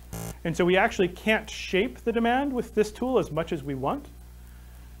orders. And so we actually can't shape the demand with this tool as much as we want.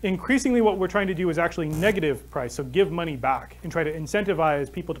 Increasingly, what we're trying to do is actually negative price, so give money back and try to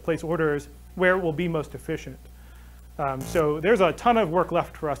incentivize people to place orders where it will be most efficient. So there's a ton of work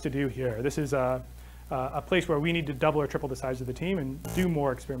left for us to do here. This is a place where we need to double or triple the size of the team and do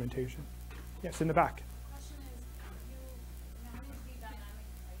more experimentation. Yes, in the back. The question is, you manage the dynamic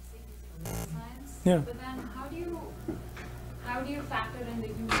pricing using science, yeah. But then how do you factor in the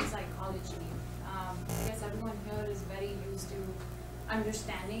human psychology? I guess everyone here is very used to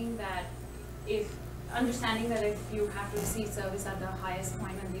understanding that if you have to receive service at the highest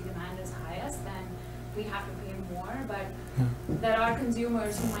point when the demand is highest, then we have to pay more, but there are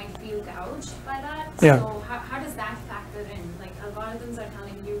consumers who might feel gouged by that. Yeah. So how does that factor in? Like algorithms are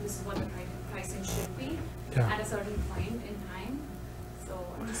telling you this is what the pricing should be at a certain point in time. So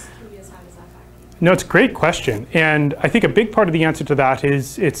I'm just curious, how does that factor in? No, it's a great question. And I think a big part of the answer to that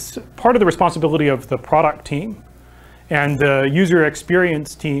is it's part of the responsibility of the product team and the user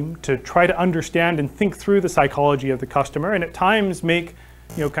experience team to try to understand and think through the psychology of the customer, and at times make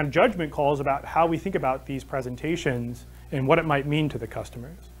kind of judgment calls about how we think about these presentations and what it might mean to the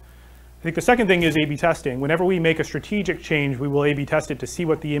customers. I think the second thing is A/B testing. Whenever we make a strategic change, we will A/B test it to see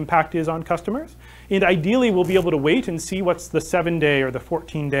what the impact is on customers. And ideally, we'll be able to wait and see what's the 7-day or the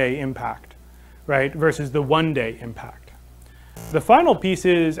 14-day impact, right, versus the 1-day impact. The final piece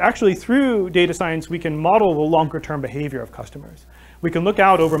is actually through data science, we can model the longer term behavior of customers. We can look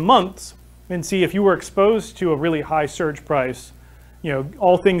out over months and see if you were exposed to a really high surge price,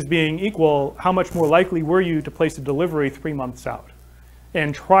 all things being equal, how much more likely were you to place a delivery 3 months out?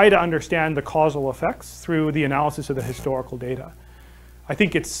 And try to understand the causal effects through the analysis of the historical data. I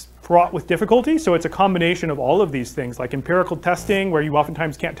think it's fraught with difficulty, so it's a combination of all of these things, like empirical testing, where you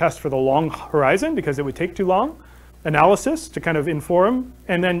oftentimes can't test for the long horizon because it would take too long, analysis to kind of inform,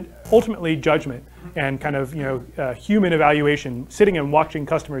 and then ultimately judgment and kind of human evaluation, sitting and watching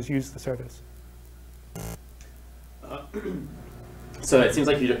customers use the service. So it seems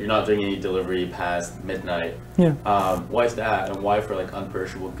like you're not doing any delivery past midnight. Yeah. Why is that, and why for like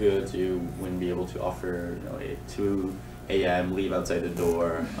unperishable goods you wouldn't be able to offer a 2 a.m. leave outside the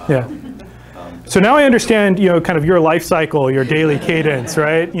door? Yeah. So now I understand, kind of your life cycle, your daily cadence,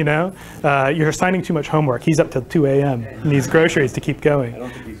 right? You're assigning too much homework. He's up till 2 a.m. and needs groceries to keep going. I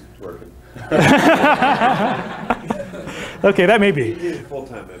don't think he's working. Okay, that may be. He's a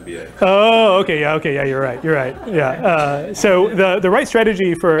full-time MBA. Oh, okay, yeah, you're right, yeah. So the right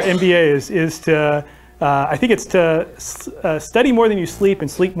strategy for MBA is to, I think it's to study more than you sleep and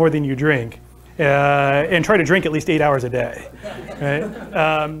sleep more than you drink, and try to drink at least 8 hours a day,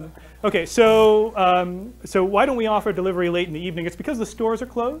 right? Okay, so why don't we offer delivery late in the evening? It's because the stores are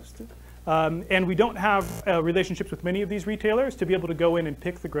closed, and we don't have relationships with many of these retailers to be able to go in and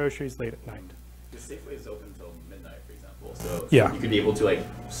pick the groceries late at night. The Safeway is open until midnight, for example. So yeah, you could be able to like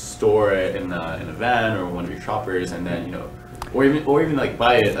store it in a van or one of your shoppers, and then or even like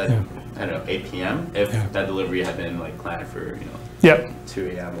buy it at I don't know 8 p.m. if that delivery had been like planned for 2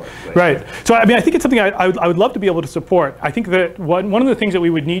 a.m. or like, right. So I mean, I think it's something I would love to be able to support. I think that one of the things that we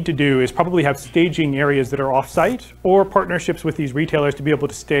would need to do is probably have staging areas that are off-site or partnerships with these retailers to be able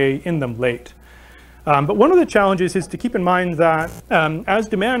to stay in them late. But one of the challenges is to keep in mind that as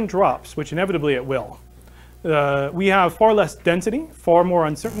demand drops, which inevitably it will, we have far less density, far more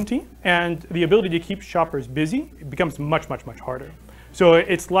uncertainty, and the ability to keep shoppers busy becomes much, much, much harder. So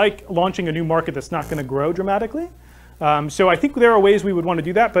it's like launching a new market that's not going to grow dramatically. So I think there are ways we would want to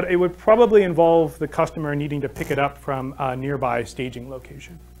do that, but it would probably involve the customer needing to pick it up from a nearby staging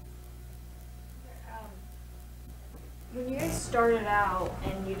location. When you guys started out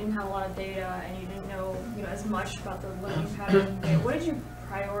and you didn't have a lot of data and you didn't know, as much about the learning pattern, what did you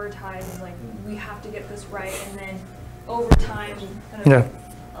prioritize as like, we have to get this right, and then over time kind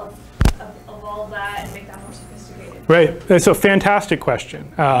of evolve that and make that more sophisticated? Right, it's a fantastic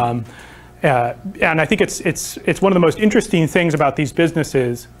question. And I think it's one of the most interesting things about these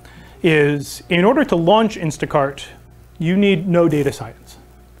businesses is in order to launch Instacart, you need no data science.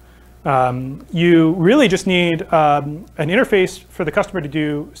 You really just need an interface for the customer to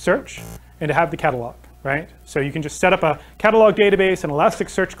do search and to have the catalog, right? So you can just set up a catalog database, an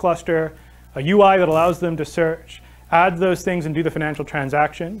Elasticsearch cluster, a UI that allows them to search, add those things and do the financial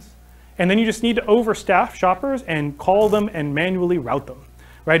transactions. And then you just need to overstaff shoppers and call them and manually route them.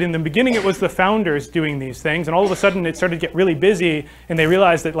 Right, in the beginning, it was the founders doing these things, and all of a sudden it started to get really busy, and they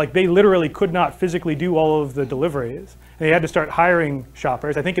realized that they literally could not physically do all of the deliveries. And they had to start hiring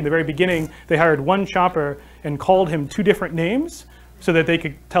shoppers. I think in the very beginning, they hired one shopper and called him 2 different names so that they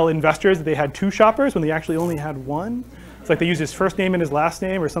could tell investors that they had 2 shoppers when they actually only had 1. It's like they used his first name and his last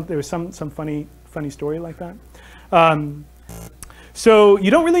name, or something. There was some funny story like that. So you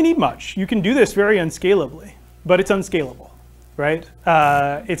don't really need much. You can do this very unscalably, but it's unscalable. Right?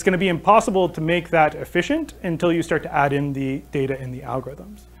 It's going to be impossible to make that efficient until you start to add in the data and the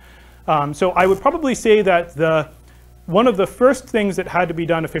algorithms. So I would probably say that one of the first things that had to be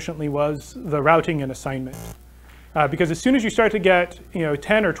done efficiently was the routing and assignment. Because as soon as you start to get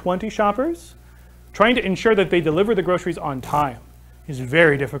 10 or 20 shoppers, trying to ensure that they deliver the groceries on time is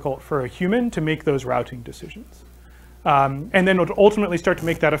very difficult for a human to make those routing decisions. And then ultimately start to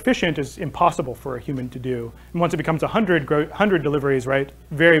make that efficient is impossible for a human to do. And once it becomes 100 deliveries, right,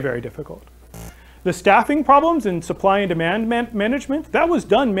 very, very difficult. The staffing problems and supply and demand management, that was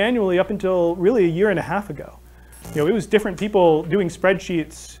done manually up until really 1.5 years ago. It was different people doing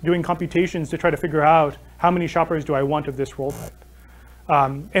spreadsheets, doing computations to try to figure out how many shoppers do I want of this role type.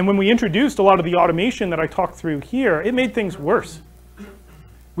 And when we introduced a lot of the automation that I talked through here, it made things worse.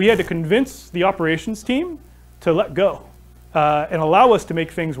 We had to convince the operations team to let go and allow us to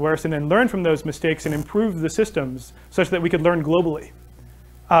make things worse and then learn from those mistakes and improve the systems such that we could learn globally.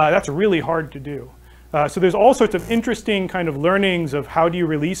 That's really hard to do. So there's all sorts of interesting kind of learnings of how do you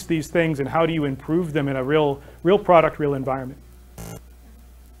release these things and how do you improve them in a real product, real environment.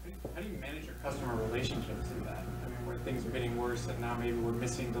 How do you manage your customer relationships in that? I mean, where things are getting worse and now maybe we're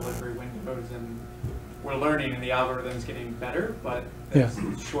missing delivery windows and we're learning and the algorithm's getting better, but there's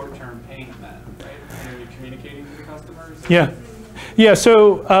short-term pain in that, right? And you're communicating to the customers. Yeah. Yeah,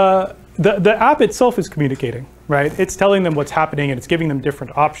 so the app itself is communicating, right? It's telling them what's happening and it's giving them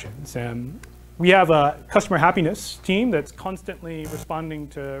different options. We have a customer happiness team that's constantly responding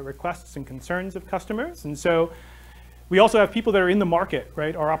to requests and concerns of customers. And so we also have people that are in the market,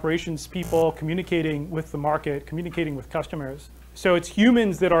 right? Our operations people communicating with the market, communicating with customers. So it's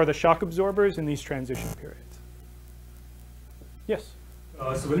humans that are the shock absorbers in these transition periods. Yes?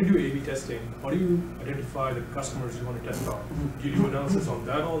 So when you do A/B testing, how do you identify the customers you want to test on? Do you do analysis on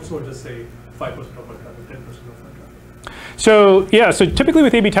that also, or just say 5% of my traffic, 10% of my traffic? So yeah, so typically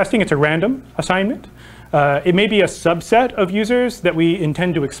with A/B testing, it's a random assignment. It may be a subset of users that we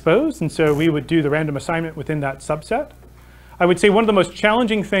intend to expose, and so we would do the random assignment within that subset. I would say one of the most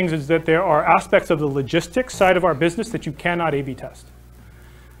challenging things is that there are aspects of the logistics side of our business that you cannot A/B test.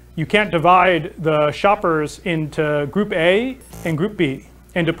 You can't divide the shoppers into group A and group B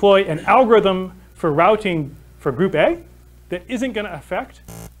and deploy an algorithm for routing for group A that isn't going to affect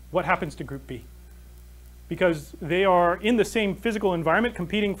what happens to group B, because they are in the same physical environment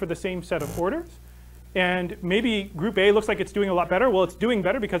competing for the same set of orders. And maybe group A looks like it's doing a lot better. Well, it's doing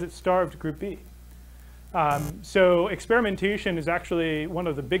better because it starved group B. So experimentation is actually one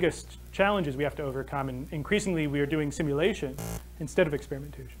of the biggest challenges we have to overcome, and increasingly we are doing simulation instead of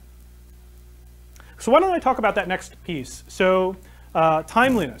experimentation. So why don't I talk about that next piece? So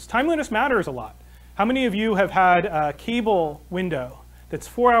timeliness. Timeliness matters a lot. How many of you have had a cable window that's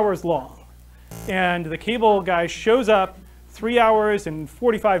 4 hours long, and the cable guy shows up 3 hours and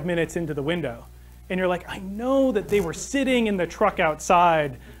 45 minutes into the window, and you're like, I know that they were sitting in the truck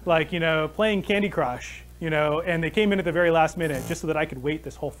outside, like, playing Candy Crush, and they came in at the very last minute just so that I could wait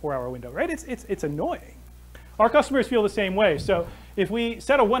this whole 4 hour window, right? It's annoying. Our customers feel the same way. So if we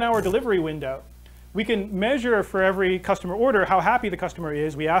set a 1 hour delivery window, we can measure for every customer order how happy the customer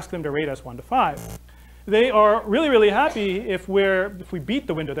is. We ask them to rate us 1 to 5. They are really, really happy if we beat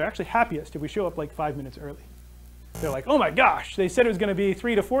the window. They're actually happiest if we show up like 5 minutes early. They're like, oh my gosh, they said it was going to be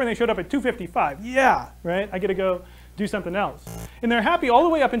 3 to 4 and they showed up at 2:55. Yeah, right? I get to go do something else. And they're happy all the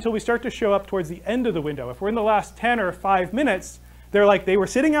way up until we start to show up towards the end of the window. If we're in the last 10 or 5 minutes, they're like, they were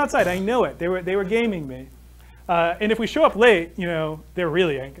sitting outside. I know it. They were gaming me. And if we show up late, they're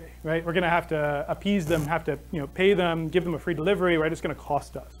really angry, right? We're going to have to appease them, have to pay them, give them a free delivery, right? It's going to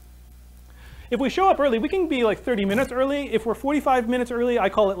cost us. If we show up early, we can be like 30 minutes early. If we're 45 minutes early, I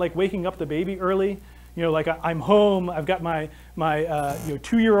call it like waking up the baby early. Like I'm home, I've got my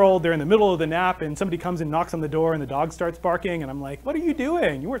 2-year-old, they're in the middle of the nap, and somebody comes and knocks on the door and the dog starts barking, and I'm like, what are you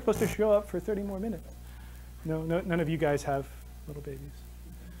doing? You weren't supposed to show up for 30 more minutes. No, none of you guys have little babies.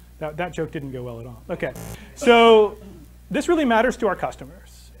 That joke didn't go well at all. Okay, so this really matters to our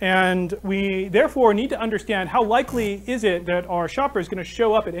customers, and we therefore need to understand how likely is it that our shopper is going to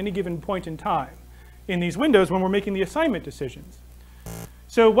show up at any given point in time in these windows when we're making the assignment decisions.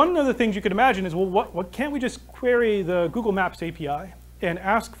 So one of the things you could imagine is, well, what can't we just query the Google Maps API and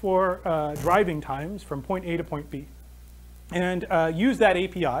ask for driving times from point A to point B, and use that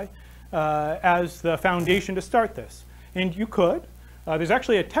API as the foundation to start this? And you could. There's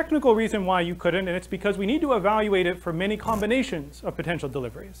actually a technical reason why you couldn't, and it's because we need to evaluate it for many combinations of potential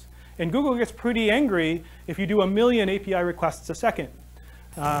deliveries. And Google gets pretty angry if you do 1 million API requests a second.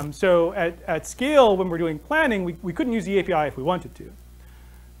 So at scale, when we're doing planning, we couldn't use the API if we wanted to.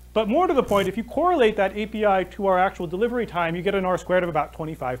 But more to the point, if you correlate that API to our actual delivery time, you get an R² of about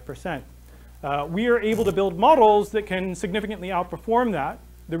 25%. We are able to build models that can significantly outperform that.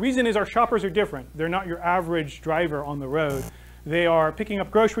 The reason is our shoppers are different. They're not your average driver on the road. They are picking up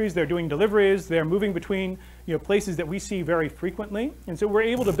groceries, they're doing deliveries, they're moving between places that we see very frequently. And so we're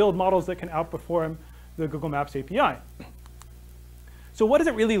able to build models that can outperform the Google Maps API. So what does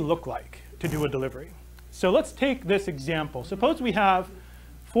it really look like to do a delivery? So let's take this example. Suppose we have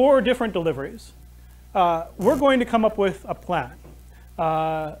 4 different deliveries. We're going to come up with a plan.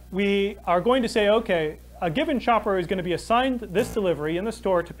 We are going to say, okay, a given shopper is going to be assigned this delivery in the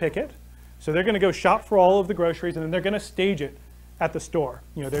store to pick it. So they're going to go shop for all of the groceries, and then they're going to stage it at the store.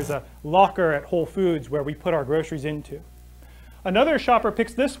 There's a locker at Whole Foods where we put our groceries into. Another shopper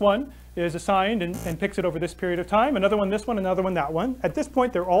picks this one, is assigned and picks it over this period of time. Another one this one, another one that one. At this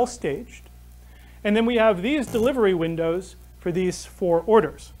point, they're all staged. And then we have these delivery windows for these 4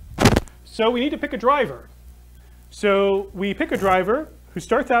 orders. So we need to pick a driver. So we pick a driver who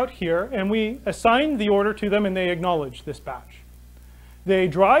starts out here, and we assign the order to them, and they acknowledge this batch. They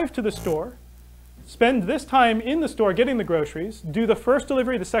drive to the store, spend this time in the store getting the groceries, do the first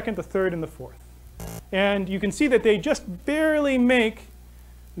delivery, the second, the third, and the fourth. And you can see that they just barely make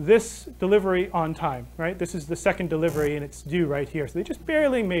this delivery on time, right? This is the second delivery, and it's due right here. So they just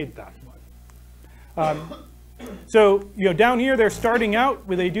barely made that one. So down here, they're starting out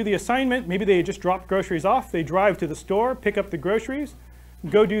where they do the assignment. Maybe they just dropped groceries off. They drive to the store, pick up the groceries,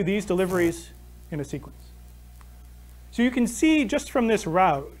 go do these deliveries in a sequence. So you can see just from this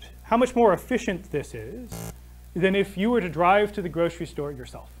route how much more efficient this is than if you were to drive to the grocery store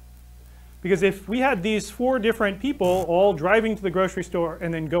yourself. Because if we had these 4 different people all driving to the grocery store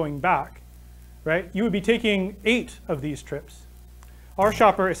and then going back, right, you would be taking 8 of these trips. Our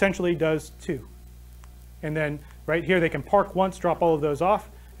shopper essentially does 2. And then right here, they can park once, drop all of those off,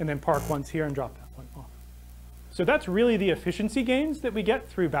 and then park once here and drop that one off. So that's really the efficiency gains that we get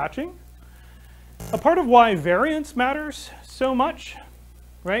through batching. A part of why variance matters so much,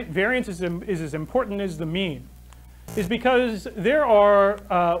 right? Variance is as important as the mean, is because there are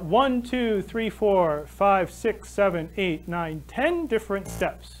 1, 2, 3, 4, 5, 6, 7, 8, 9, 10 different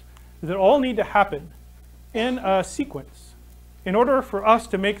steps that all need to happen in a sequence in order for us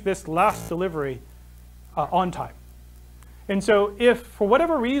to make this last delivery on time. And so if, for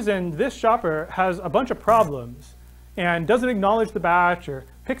whatever reason, this shopper has a bunch of problems and doesn't acknowledge the batch or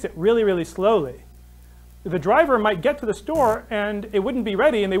picks it really, really slowly, the driver might get to the store and it wouldn't be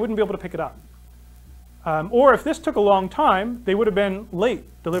ready and they wouldn't be able to pick it up. Or if this took a long time, they would have been late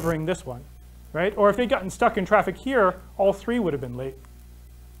delivering this one, right? Or if they'd gotten stuck in traffic here, all 3 would have been late.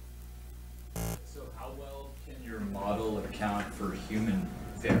 So how well can your model account for human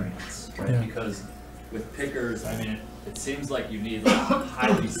variance, right? Yeah. Because with pickers, I mean, it seems like you need like a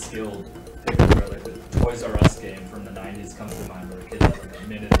highly skilled picker, where like the Toys R Us game from the 90s comes to mind, where the kids have like a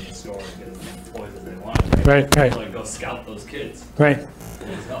minute in the store and get as many toys as they want. Right, right. Like go scout those kids. Right.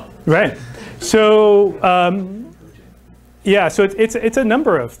 Right. So yeah, so it's a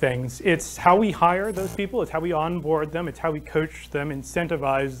number of things. It's how we hire those people. It's how we onboard them. It's how we coach them,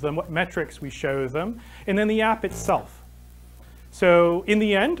 incentivize them, what metrics we show them, and then the app itself. So in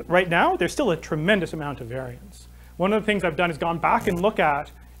the end, right now, there's still a tremendous amount of variance. One of the things I've done is gone back and look at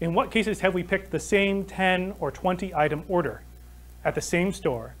in what cases have we picked the same 10 or 20 item order at the same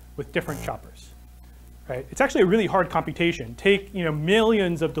store with different shoppers, right? It's actually a really hard computation. Take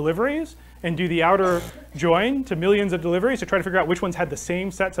millions of deliveries and do the outer join to millions of deliveries to try to figure out which ones had the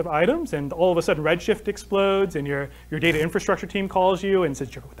same sets of items, and all of a sudden Redshift explodes and your data infrastructure team calls you and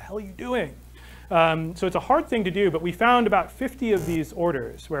says, what the hell are you doing? So it's a hard thing to do, but we found about 50 of these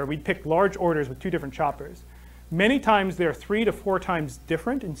orders where we picked large orders with 2 different shoppers. Many times they're 3 to 4 times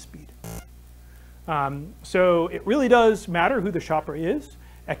different in speed. So it really does matter who the shopper is.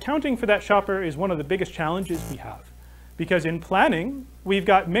 Accounting for that shopper is one of the biggest challenges we have. Because in planning, we've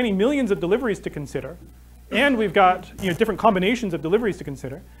got many millions of deliveries to consider, and we've got different combinations of deliveries to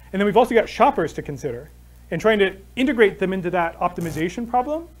consider, and then we've also got shoppers to consider. And trying to integrate them into that optimization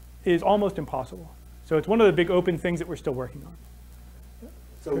problem is almost impossible. So it's one of the big open things that we're still working on.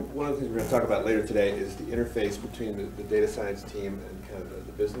 So one of the things we're going to talk about later today is the interface between the data science team and kind of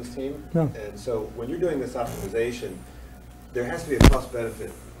the business team. Yeah. And so when you're doing this optimization, there has to be a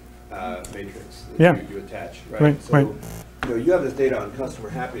cost-benefit matrix that you attach, right? So you have this data on customer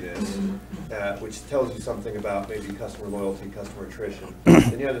happiness, which tells you something about maybe customer loyalty, customer attrition.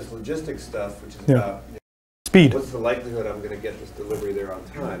 Then you have this logistics stuff, which is about speed. What's the likelihood I'm going to get this delivery there on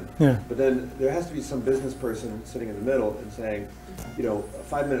time? Yeah. But then there has to be some business person sitting in the middle and saying, a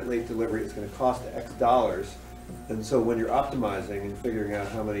 5-minute late delivery is going to cost X dollars. And so when you're optimizing and figuring out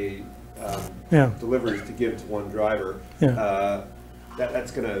how many deliveries to give to one driver,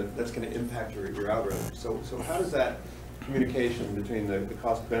 that's going to impact your algorithm. So how does that communication between the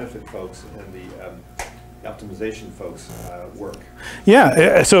cost benefit folks and the optimization folks work?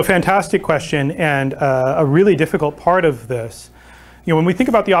 Yeah, so a fantastic question, and a really difficult part of this. When we think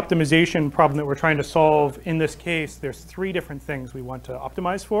about the optimization problem that we're trying to solve in this case, there's 3 different things we want to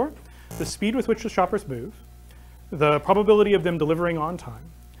optimize for: the speed with which the shoppers move, the probability of them delivering on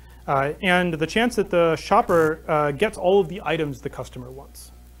time, and the chance that the shopper gets all of the items the customer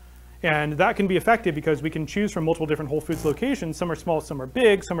wants. And that can be effective because we can choose from multiple different Whole Foods locations. Some are small, some are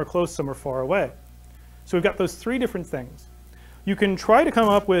big, some are close, some are far away. So we've got those 3 different things. You can try to come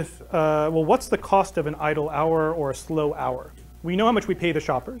up with, well, what's the cost of an idle hour or a slow hour? We know how much we pay the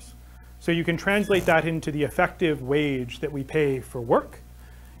shoppers. So you can translate that into the effective wage that we pay for work.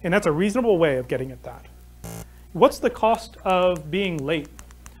 And that's a reasonable way of getting at that. What's the cost of being late?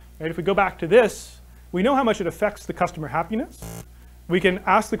 Right, if we go back to this, we know how much it affects the customer happiness. We can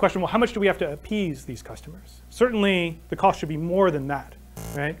ask the question, well, how much do we have to appease these customers? Certainly, the cost should be more than that,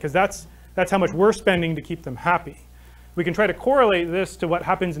 right? Because that's how much we're spending to keep them happy. We can try to correlate this to what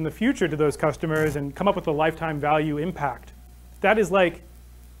happens in the future to those customers and come up with a lifetime value impact. That is like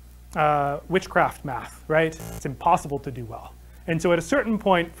witchcraft math, right? It's impossible to do well. And so at a certain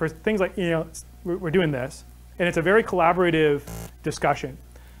point, for things like, we're doing this, and it's a very collaborative discussion.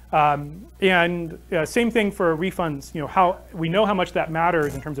 Same thing for refunds. How we know how much that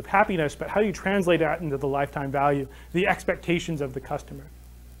matters in terms of happiness, but how do you translate that into the lifetime value, the expectations of the customer?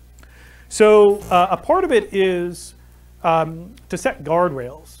 So a part of it is to set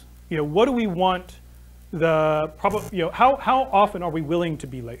guardrails. What do we want how often are we willing to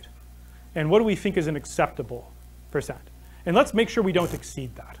be late? And what do we think is an acceptable percent? And let's make sure we don't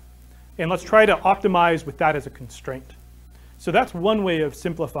exceed that. And let's try to optimize with that as a constraint. So that's one way of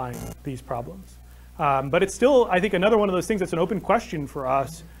simplifying these problems. But it's still, I think, another one of those things that's an open question for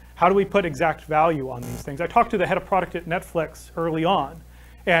us. How do we put exact value on these things? I talked to the head of product at Netflix early on,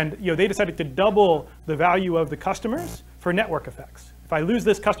 and they decided to double the value of the customers for network effects. If I lose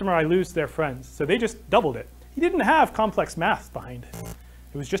this customer, I lose their friends. So they just doubled it. He didn't have complex math behind it.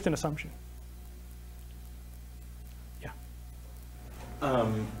 It was just an assumption. Yeah. Oh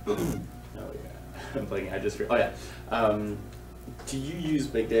yeah, I'm playing. Do you use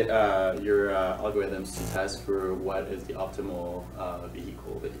big data, your algorithms to test for what is the optimal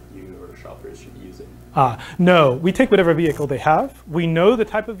vehicle that you or shoppers should be using? No, we take whatever vehicle they have. We know the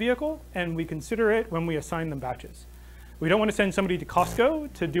type of vehicle, and we consider it when we assign them batches. We don't want to send somebody to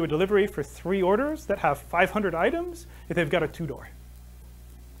Costco to do a delivery for 3 orders that have 500 items if they've got a 2-door.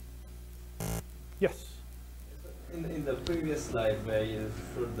 Yes? In the previous slide where you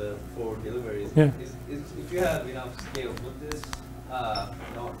showed the 4 deliveries, if you have enough scale, would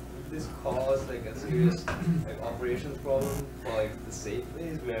this cause like a serious operations problem for like the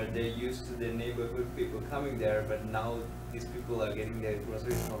Safeways where they're used to the neighborhood people coming there, but now these people are getting their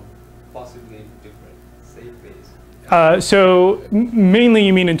groceries from possibly different Safeways? So mainly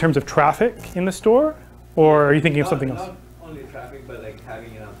you mean in terms of traffic in the store, or are you thinking of something else? Not only traffic, but like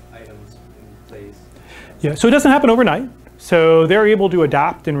having enough items in place. Yeah, so it doesn't happen overnight. So they're able to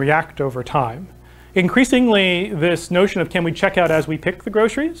adapt and react over time. Increasingly, this notion of can we check out as we pick the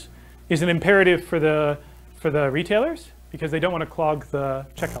groceries is an imperative for the retailers because they don't want to clog the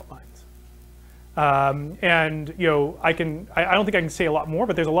checkout lines. I don't think I can say a lot more,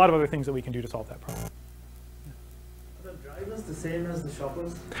 but there's a lot of other things that we can do to solve that problem. Are the drivers the same as the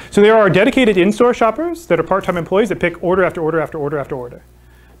shoppers? So there are dedicated in-store shoppers that are part-time employees that pick order after order after order after order.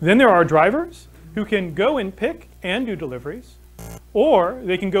 Then there are drivers who can go and pick and do deliveries, or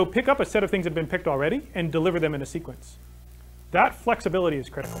they can go pick up a set of things that have been picked already and deliver them in a sequence. That flexibility is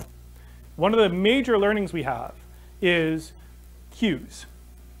critical. One of the major learnings we have is queues.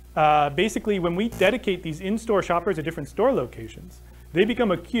 Basically, when we dedicate these in-store shoppers at different store locations, they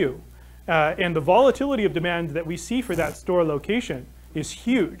become a queue. And the volatility of demand that we see for that store location is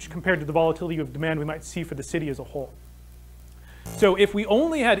huge compared to the volatility of demand we might see for the city as a whole. So if we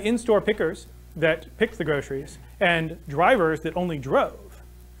only had in-store pickers that picked the groceries and drivers that only drove,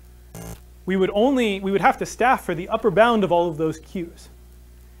 we would have to staff for the upper bound of all of those queues.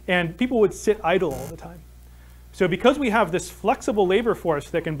 And people would sit idle all the time. So because we have this flexible labor force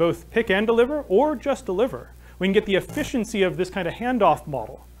that can both pick and deliver or just deliver, we can get the efficiency of this kind of handoff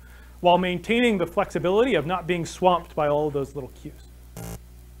model while maintaining the flexibility of not being swamped by all of those little queues. Do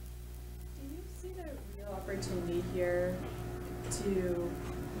you see the real opportunity here to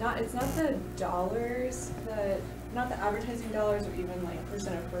it's not the dollars, not the advertising dollars or even like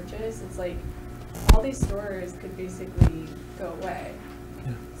percent of purchase, it's like all these stores could basically go away.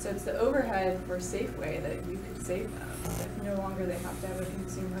 Yeah. So it's the overhead for Safeway that you could save them if no longer they have to have a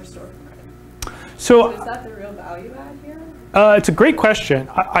consumer storefront. So is that the real value add here? It's a great question.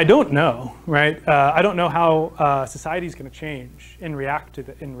 I don't know, right? I don't know how society is going to change in reaction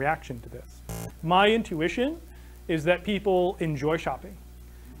to this. My intuition is that people enjoy shopping.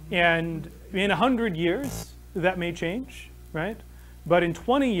 And in 100 years, that may change, right? But in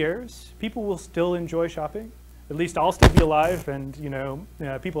 20 years, people will still enjoy shopping. At least I'll still be alive, and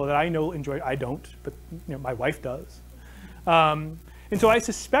people that I know enjoy. I don't, but my wife does. And so I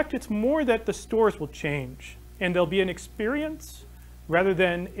suspect it's more that the stores will change, and there'll be an experience rather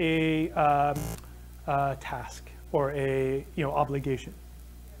than a task or a obligation.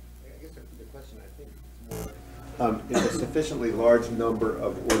 I guess the question I think is more. If a sufficiently large number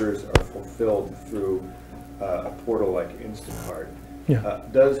of orders are fulfilled through a portal like Instacart,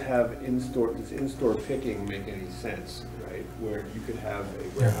 does in-store picking make any sense, right? Where you could have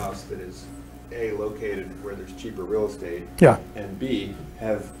a warehouse that is A, located where there's cheaper real estate, and B,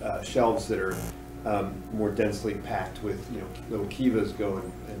 have shelves that are more densely packed with, little Kivas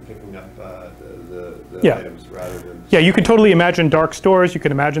going and picking up the Yeah. items rather than. Yeah, you can totally imagine dark stores. You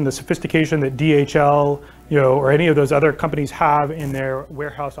can imagine the sophistication that DHL, or any of those other companies have in their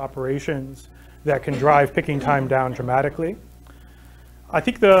warehouse operations that can drive picking time down dramatically. I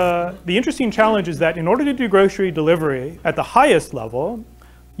think the interesting challenge is that in order to do grocery delivery at the highest level,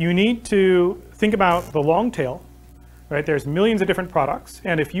 you need to think about the long tail. Right, there's millions of different products,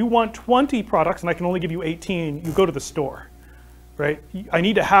 and if you want 20 products and I can only give you 18, you go to the store, right? I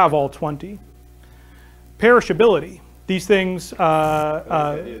need to have all 20. Perishability, these things. It's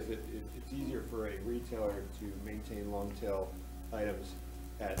easier for a retailer to maintain long tail items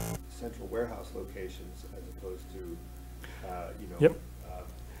at central warehouse locations as opposed to, Yep.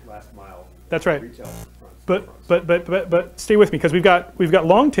 last mile. That's right. Retail fronts. But stay with me, because we've got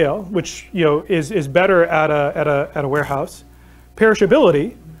long tail, which is better at a warehouse.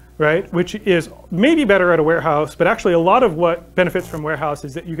 Perishability, right, which is maybe better at a warehouse, but actually a lot of what benefits from warehouse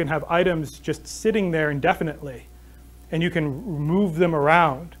is that you can have items just sitting there indefinitely, and you can move them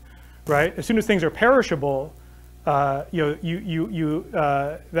around, right? As soon as things are perishable, you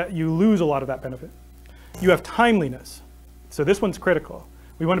lose a lot of that benefit. You have timeliness, so this one's critical.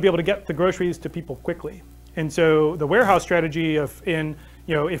 We want to be able to get the groceries to people quickly. And so the warehouse strategy if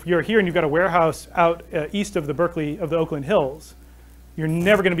you're here and you've got a warehouse out east of the Oakland Hills, you're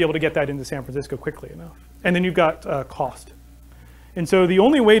never going to be able to get that into San Francisco quickly enough. And then you've got cost. And so the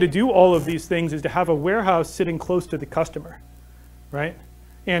only way to do all of these things is to have a warehouse sitting close to the customer, right?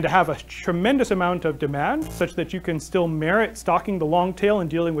 And to have a tremendous amount of demand such that you can still merit stocking the long tail and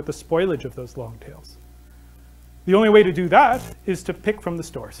dealing with the spoilage of those long tails. The only way to do that is to pick from the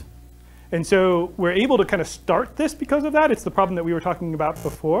stores. And so we're able to kind of start this because of that. It's the problem that we were talking about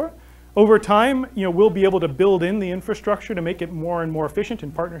before. Over time, we'll be able to build in the infrastructure to make it more and more efficient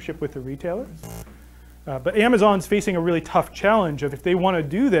in partnership with the retailers. But Amazon's facing a really tough challenge of if they want to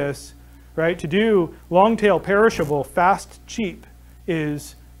do this, right, to do long tail perishable, fast, cheap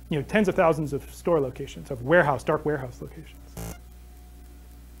is tens of thousands of store locations, of dark warehouse locations.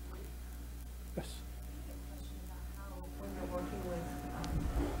 Yes.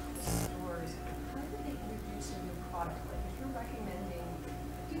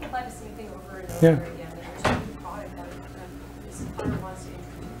 Buy the same thing over and over Yeah. again, and there's a new product that this supplier wants to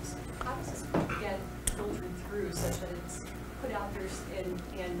introduce. How does this get filtered through such that it's put out there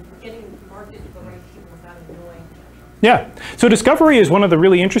and getting marketed to the right people without annoying? Yeah, so discovery is one of the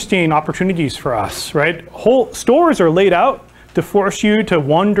really interesting opportunities for us, right? Whole stores are laid out to force you to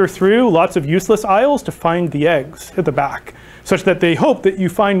wander through lots of useless aisles to find the eggs at the back, such that they hope that you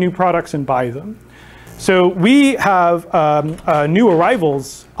find new products and buy them. So we have a new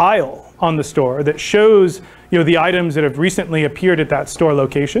arrivals aisle on the store that shows the items that have recently appeared at that store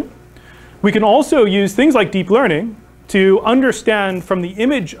location. We can also use things like deep learning to understand from the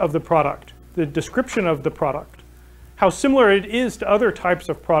image of the product, the description of the product, how similar it is to other types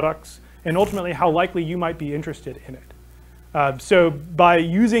of products, and ultimately how likely you might be interested in it. So by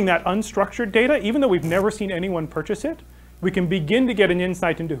using that unstructured data, even though we've never seen anyone purchase it, we can begin to get an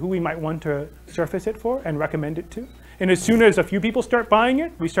insight into who we might want to surface it for and recommend it to. And as soon as a few people start buying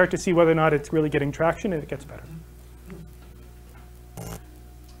it, we start to see whether or not it's really getting traction and it gets better. So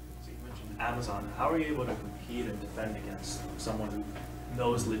you mentioned Amazon. How are you able to compete and defend against someone who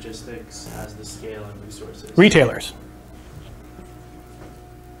knows logistics, has the scale and resources? Retailers.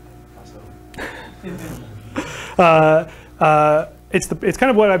 It's kind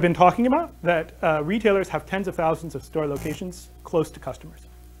of what I've been talking about, that retailers have tens of thousands of store locations close to customers.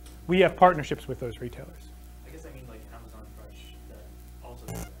 We have partnerships with those retailers. I guess I mean like Amazon Fresh that also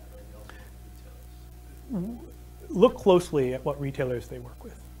does that, right? They also work with retailers. Look closely at what retailers they work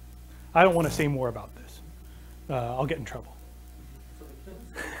with. I don't want to say more about this. I'll get in trouble.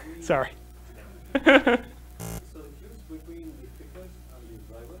 Sorry. So the queues between the pickers and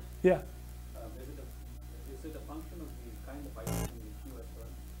the drivers? Yeah. Is it a function of the kind of items in the queue as well?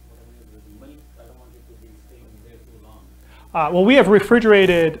 Whatever it is, the milk, I don't want it to be staying there too long. Well, we have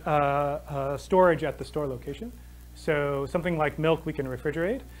refrigerated storage at the store location. So something like milk we can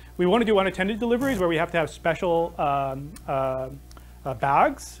refrigerate. We want to do unattended deliveries where we have to have special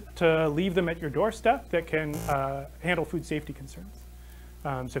bags to leave them at your doorstep that can handle food safety concerns.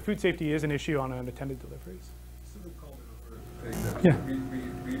 So food safety is an issue on unattended deliveries. Yeah.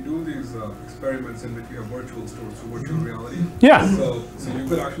 We do these experiments in which we have virtual stores through virtual reality. Yeah. So you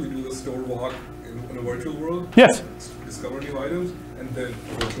could actually do the store walk in a virtual world. Yes. Discover new items and then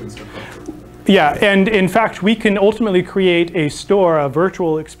go to Instacart. Yeah, and in fact, we can ultimately create a store, a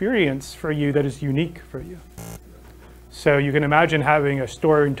virtual experience for you that is unique for you. So you can imagine having a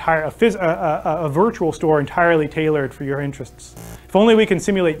store a virtual store entirely tailored for your interests. If only we can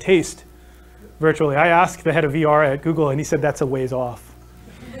simulate taste virtually. I asked the head of VR at Google, and he said that's a ways off.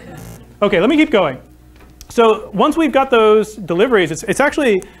 Okay, let me keep going. So once we've got those deliveries, it's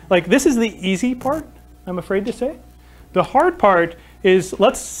actually like this is the easy part, I'm afraid to say. The hard part is,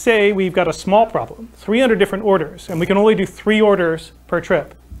 let's say we've got a small problem, 300 different orders, and we can only do 3 orders per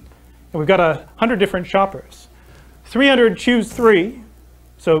trip. And we've got 100 different shoppers. 300 choose 3,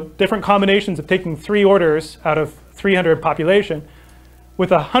 so different combinations of taking 3 orders out of 300 population.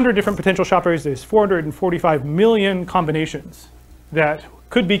 With 100 different potential shoppers, there's 445 million combinations that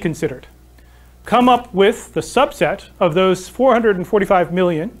could be considered. Come up with the subset of those 445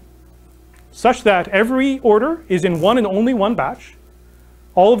 million such that every order is in one and only one batch.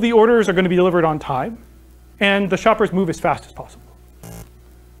 All of the orders are going to be delivered on time, and the shoppers move as fast as possible.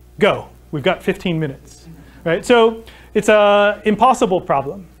 Go. We've got 15 minutes. Right? So it's an impossible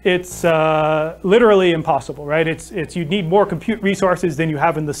problem. It's literally impossible, right? You need more compute resources than you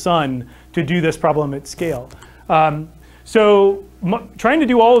have in the sun to do this problem at scale. So trying to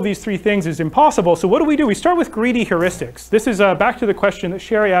do all of these 3 things is impossible. So what do? We start with greedy heuristics. This is back to the question that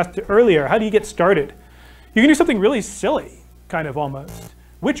Sherry asked earlier. How do you get started? You can do something really silly, kind of almost.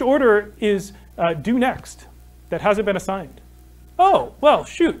 Which order is due next that hasn't been assigned? Oh, well,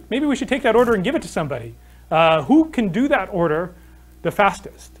 shoot. Maybe we should take that order and give it to somebody. Who can do that order the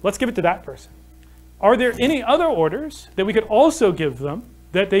fastest? Let's give it to that person. Are there any other orders that we could also give them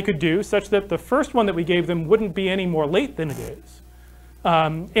that they could do such that the first one that we gave them wouldn't be any more late than it is?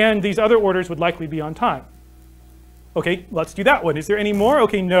 And these other orders would likely be on time. Okay, let's do that one. Is there any more?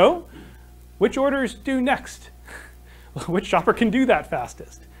 Okay, no. Which orders due next? Which shopper can do that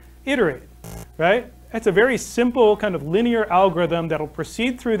fastest? Iterate, right? It's a very simple kind of linear algorithm that'll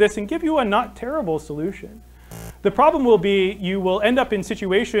proceed through this and give you a not terrible solution. The problem will be you will end up in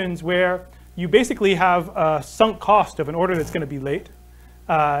situations where you basically have a sunk cost of an order that's going to be late.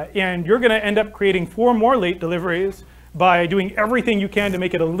 And you're going to end up creating 4 more late deliveries by doing everything you can to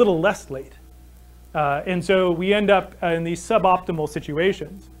make it a little less late. And so we end up in these suboptimal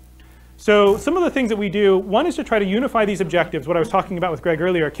situations. So some of the things that we do, one is to try to unify these objectives, what I was talking about with Greg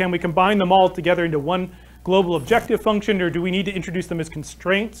earlier. Can we combine them all together into one global objective function, or do we need to introduce them as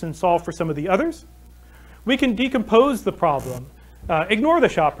constraints and solve for some of the others? We can decompose the problem, ignore the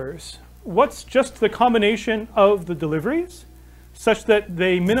shoppers. What's just the combination of the deliveries such that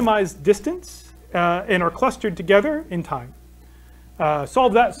they minimize distance and are clustered together in time?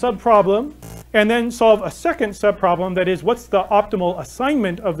 Solve that subproblem, and then solve a second subproblem, that is, what's the optimal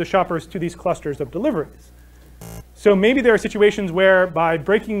assignment of the shoppers to these clusters of deliveries? So maybe there are situations where by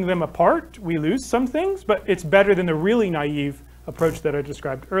breaking them apart, we lose some things, but it's better than the really naive approach that I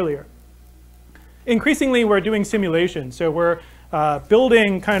described earlier. Increasingly, we're doing simulation. So we're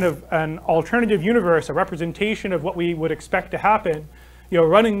building kind of an alternative universe, a representation of what we would expect to happen,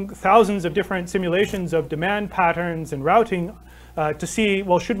 running thousands of different simulations of demand patterns and routing to see,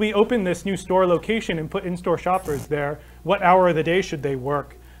 well, should we open this new store location and put in-store shoppers there? What hour of the day should they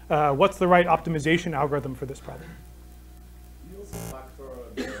work? What's the right optimization algorithm for this problem? You also factor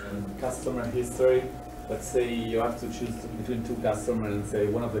the customer history. Let's say you have to choose between 2 customers and say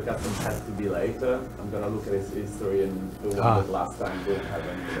one of the customers has to be late. I'm going to look at his history, and the one that last time didn't have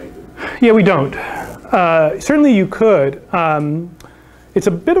any late. Yeah, we don't. Certainly you could. It's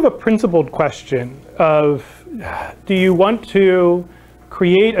a bit of a principled question of, do you want to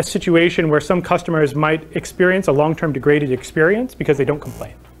create a situation where some customers might experience a long-term degraded experience because they don't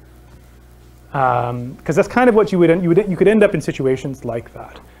complain? Because that's kind of what you could end up in situations like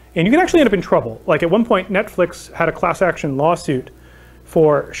that. And you can actually end up in trouble. Like at one point, Netflix had a class action lawsuit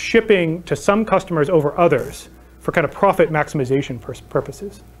for shipping to some customers over others for kind of profit maximization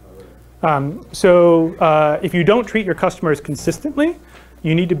purposes. So if you don't treat your customers consistently,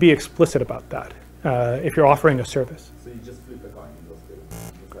 you need to be explicit about that if you're offering a service. So you just flip a coin in those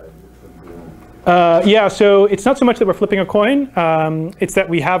cases? Yeah, so it's not so much that we're flipping a coin, it's that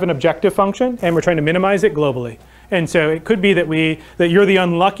we have an objective function and we're trying to minimize it globally. And so it could be that you're the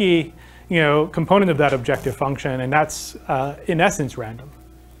unlucky component of that objective function, and that's in essence random.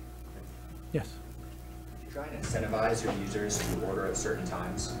 Yes? You're trying to incentivize your users to order at certain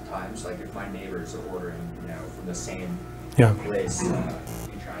times, like if my neighbors are ordering from the same place, you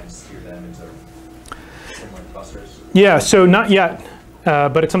try and steer them into similar clusters? Yeah, so not yet,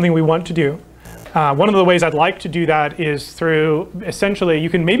 but it's something we want to do. One of the ways I'd like to do that is through, essentially, you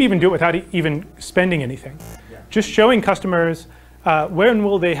can maybe even do it without even spending anything. Yeah. Just showing customers when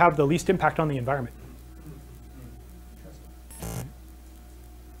will they have the least impact on the environment.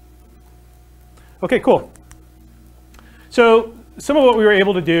 Okay, cool. So some of what we were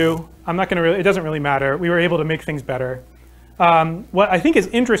able to do, I'm not going to really, it doesn't really matter. We were able to make things better. What I think is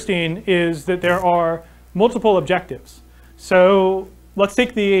interesting is that there are multiple objectives. So let's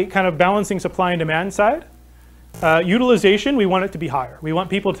take the kind of balancing supply and demand side. Utilization, we want it to be higher. We want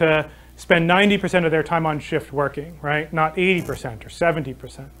people to spend 90% of their time on shift working, right? Not 80% or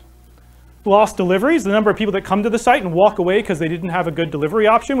 70%. Lost deliveries, the number of people that come to the site and walk away because they didn't have a good delivery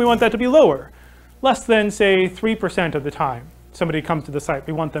option, we want that to be lower. Less than, say, 3% of the time somebody comes to the site.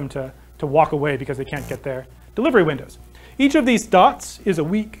 We want them to walk away because they can't get their delivery windows. Each of these dots is a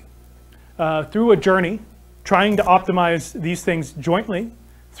week through a journey trying to optimize these things jointly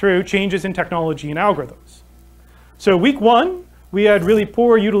through changes in technology and algorithms. So week 1, we had really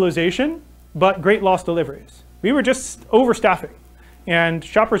poor utilization, but great lost deliveries. We were just overstaffing, and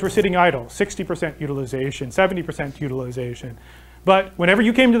shoppers were sitting idle, 60% utilization, 70% utilization. But whenever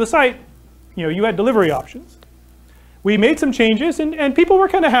you came to the site, you had delivery options. We made some changes, and people were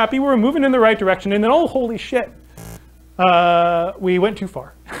kind of happy. We were moving in the right direction, and then, oh, holy shit, we went too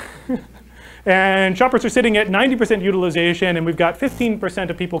far. And shoppers are sitting at 90% utilization, and we've got 15%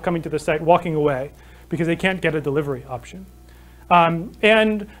 of people coming to the site walking away because they can't get a delivery option.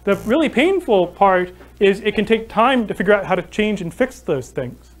 And the really painful part is it can take time to figure out how to change and fix those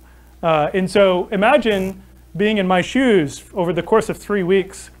things. And so imagine being in my shoes over the course of 3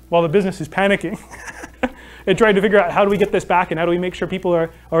 weeks while the business is panicking and trying to figure out how do we get this back and how do we make sure people are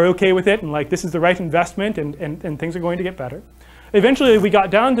okay with it and like this is the right investment and things are going to get better. Eventually we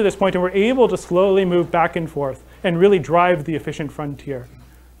got down to this point and we're able to slowly move back and forth and really drive the efficient frontier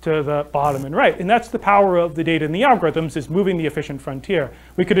to the bottom and right. And that's the power of the data and the algorithms, is moving the efficient frontier.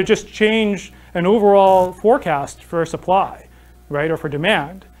 We could have just changed an overall forecast for supply, right, or for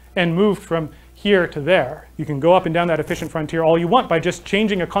demand, and moved from here to there. You can go up and down that efficient frontier all you want by just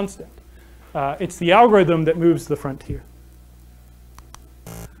changing a constant. It's the algorithm that moves the frontier.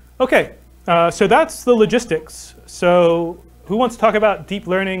 Okay, so that's the logistics. So who wants to talk about deep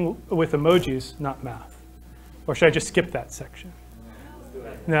learning with emojis, not math? Or should I just skip that section?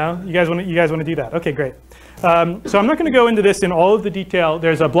 No? You guys want to do that? Okay, great. So I'm not going to go into this in all of the detail.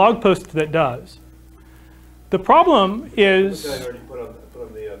 There's a blog post that does. The problem is... Which I already put on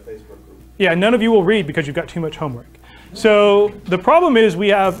the Facebook group. Yeah, none of you will read because you've got too much homework. So the problem is we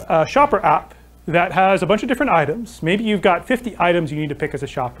have a shopper app that has a bunch of different items. Maybe you've got 50 items you need to pick as a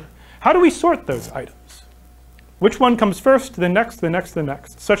shopper. How do we sort those items? Which one comes first, the next, the next, the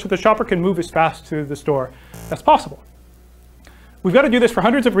next, such that the shopper can move as fast through the store as possible? We've got to do this for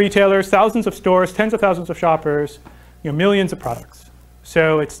hundreds of retailers, thousands of stores, tens of thousands of shoppers, millions of products.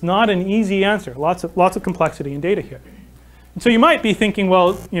 So it's not an easy answer. Lots of complexity and data here. And so you might be thinking,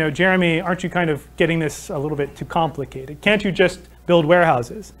 well, Jeremy, aren't you kind of getting this a little bit too complicated? Can't you just build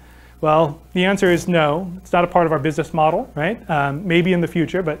warehouses? Well, the answer is no. It's not a part of our business model, right? Maybe in the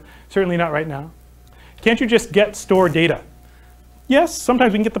future, but certainly not right now. Can't you just get store data? Yes,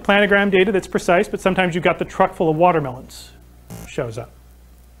 sometimes we can get the planogram data that's precise, but sometimes you've got the truck full of watermelons shows up.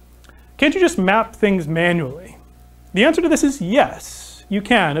 Can't you just map things manually? The answer to this is yes, you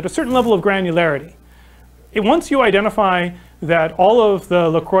can, at a certain level of granularity. Once you identify that all of the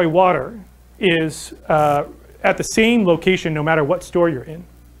LaCroix water is at the same location no matter what store you're in,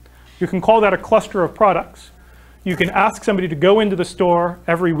 you can call that a cluster of products. You can ask somebody to go into the store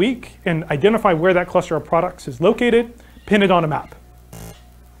every week and identify where that cluster of products is located, pin it on a map.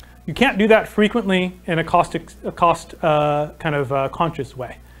 You can't do that frequently in a cost conscious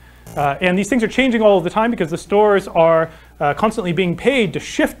way. And these things are changing all of the time because the stores are constantly being paid to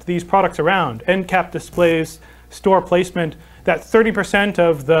shift these products around. End cap displays, store placement, that 30%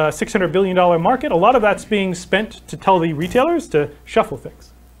 of the $600 billion market, a lot of that's being spent to tell the retailers to shuffle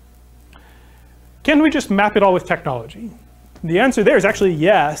things. Can we just map it all with technology? The answer there is actually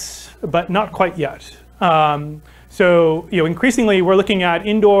yes, but not quite yet. So increasingly we're looking at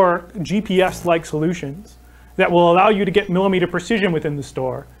indoor GPS-like solutions that will allow you to get millimeter precision within the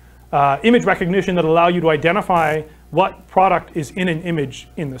store, image recognition that allow you to identify what product is in an image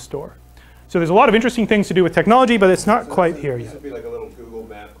in the store. So there's a lot of interesting things to do with technology, but it's not quite here yet. This would be like a little Google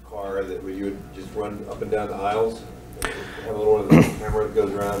map car that where you would just run up and down the aisles, have a little camera that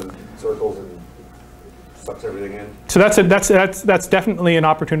goes around in circles and sucks everything in. So that's definitely an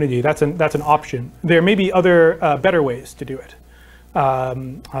opportunity. That's an option. There may be other better ways to do it.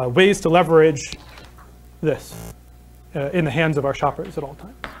 Ways to leverage this in the hands of our shoppers at all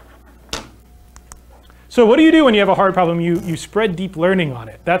times. So what do you do when you have a hard problem? You spread deep learning on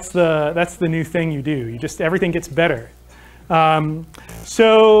it. That's the new thing you do. Everything gets better. I'll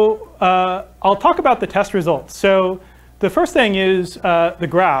talk about the test results. So the first thing is the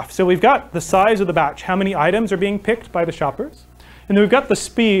graph. So we've got the size of the batch, how many items are being picked by the shoppers. And then we've got the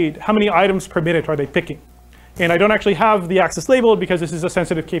speed, how many items per minute are they picking. And I don't actually have the axis labeled because this is a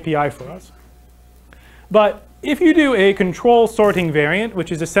sensitive KPI for us. But if you do a control sorting variant,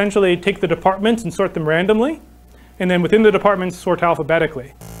 which is essentially take the departments and sort them randomly, and then within the departments sort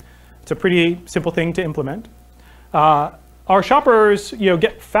alphabetically, it's a pretty simple thing to implement. Our shoppers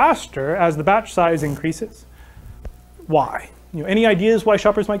get faster as the batch size increases. Why? Any ideas why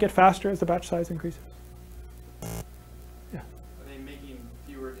shoppers might get faster as the batch size increases? Yeah. Are they making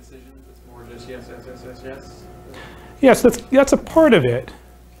fewer decisions? It's more just yes, yes, yes, yes, yes? Yes, that's a part of it.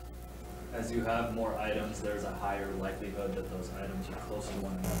 As you have more items, there's a higher likelihood that those items are close to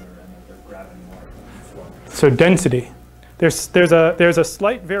one another and that they're grabbing more flow. So density. There's a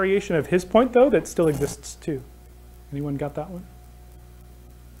slight variation of his point though that still exists too. Anyone got that one?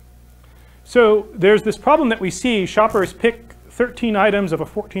 So there's this problem that we see. Shoppers pick 13 items of a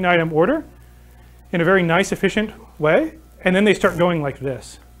 14 item order in a very nice, efficient way, and then they start going like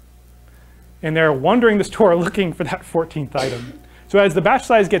this. And they're wandering the store looking for that 14th item. So as the batch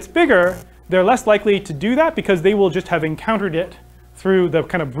size gets bigger, they're less likely to do that because they will just have encountered it through the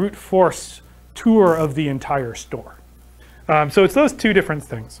kind of brute force tour of the entire store. So it's those two different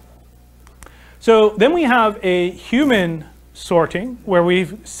things. So then we have a human sorting where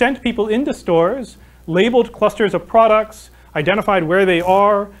we've sent people into stores, labeled clusters of products, identified where they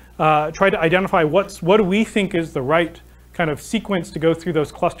are, tried to identify what do we think is the right kind of sequence to go through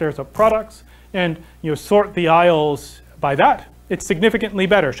those clusters of products, and sort the aisles by that. It's significantly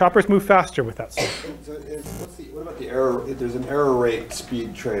better. Shoppers move faster with that sort. So what about the error? There's an error rate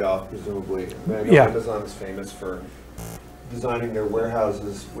speed trade-off, presumably. I know Yeah. Amazon is famous for designing their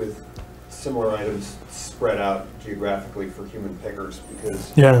warehouses with similar items spread out geographically for human pickers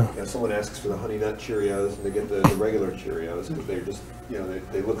because someone asks for the Honey Nut Cheerios and they get the regular Cheerios because they're just,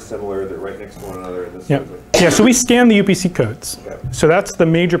 they look similar, they're right next to one another. And this sort of thing. Yeah, so we scan the UPC codes. Okay. So that's the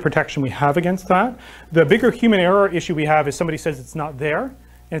major protection we have against that. The bigger human error issue we have is somebody says it's not there,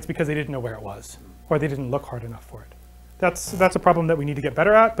 and it's because they didn't know where it was, or they didn't look hard enough for it. That's a problem that we need to get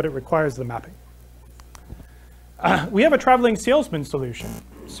better at, but it requires the mapping. We have a traveling salesman solution.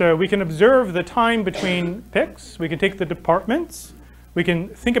 So we can observe the time between picks. We can take the departments. We can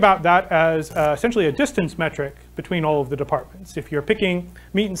think about that as essentially a distance metric between all of the departments. If you're picking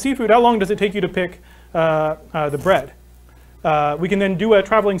meat and seafood, how long does it take you to pick the bread? We can then do a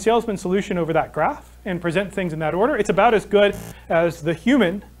traveling salesman solution over that graph and present things in that order. It's about as good as the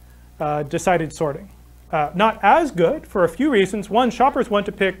human decided sorting. Not as good for a few reasons. One, shoppers want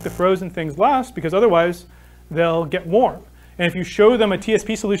to pick the frozen things last because otherwise they'll get warm. And if you show them a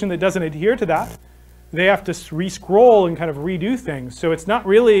TSP solution that doesn't adhere to that, they have to re-scroll and kind of redo things. So it's not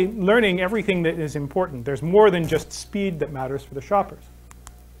really learning everything that is important. There's more than just speed that matters for the shoppers.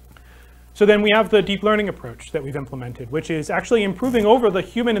 So then we have the deep learning approach that we've implemented, which is actually improving over the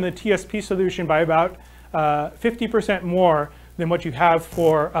human and the TSP solution by about 50% more than what you have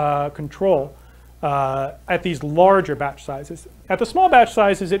for control at these larger batch sizes. At the small batch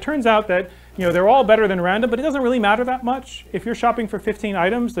sizes, it turns out that they're all better than random, but it doesn't really matter that much. If you're shopping for 15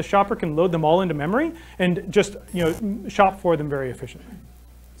 items, the shopper can load them all into memory and just shop for them very efficiently.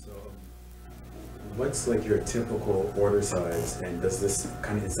 So what's like your typical order size, and does this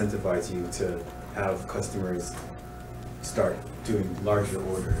kind of incentivize you to have customers start doing larger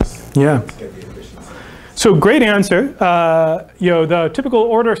orders to get the efficiency? So great answer. The typical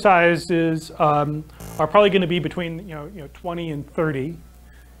order sizes are probably going to be between 20 and 30.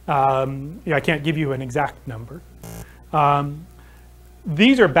 I can't give you an exact number.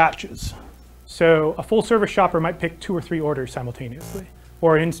 These are batches. So a full service shopper might pick 2 or 3 orders simultaneously,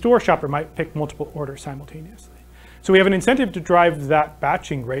 or an in-store shopper might pick multiple orders simultaneously. So we have an incentive to drive that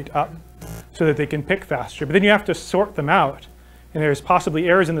batching rate up so that they can pick faster. But then you have to sort them out. And there's possibly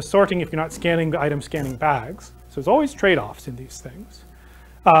errors in the sorting if you're not scanning the item scanning bags. So there's always trade-offs in these things.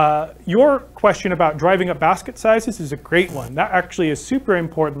 Your question about driving up basket sizes is a great one. That actually is super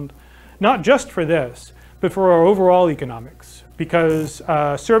important, not just for this, but for our overall economics. Because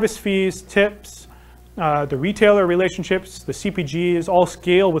service fees, tips, the retailer relationships, the CPGs all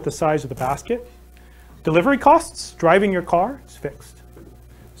scale with the size of the basket. Delivery costs, driving your car, is fixed.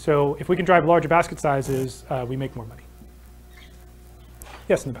 So if we can drive larger basket sizes, we make more money.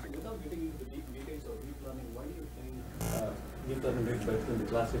 Yes, in the back. Without getting into the deep details of deep learning, why do you think deep learning is better than the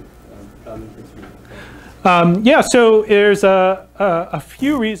classic traveling history? Yeah, so there's a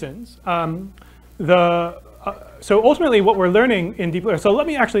few reasons. So ultimately what we're learning in deep learning, so let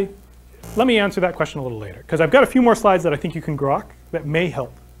me answer that question a little later, because I've got a few more slides that I think you can grok that may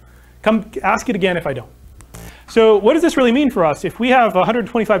help. Come ask it again if I don't. So what does this really mean for us? If we have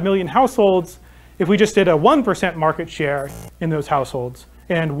 125 million households, if we just did a 1% market share in those households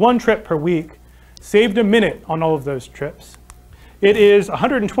and 1 trip per week, saved a minute on all of those trips, it is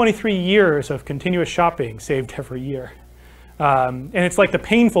 123 years of continuous shopping saved every year. And it's like the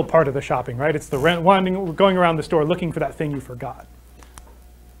painful part of the shopping, right? It's the going around the store looking for that thing you forgot.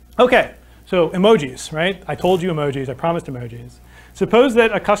 Okay, so emojis, right? I told you emojis, I promised emojis. Suppose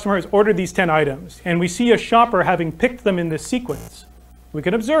that a customer has ordered these 10 items and we see a shopper having picked them in this sequence. We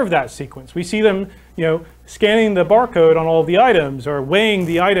can observe that sequence. We see them, scanning the barcode on all of the items or weighing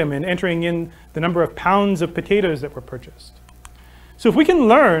the item and entering in the number of pounds of potatoes that were purchased. So if we can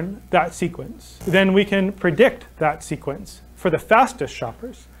learn that sequence, then we can predict that sequence for the fastest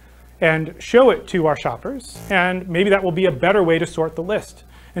shoppers and show it to our shoppers, and maybe that will be a better way to sort the list.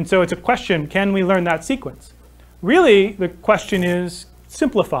 And so it's a question, can we learn that sequence? Really, the question is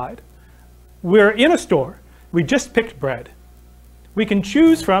simplified. We're in a store. We just picked bread. We can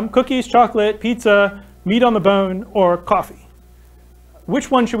choose from cookies, chocolate, pizza, meat on the bone, or coffee. Which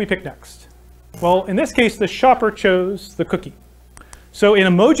one should we pick next? Well, in this case, the shopper chose the cookie. So in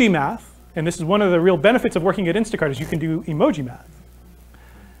emoji math, and this is one of the real benefits of working at Instacart, is you can do emoji math.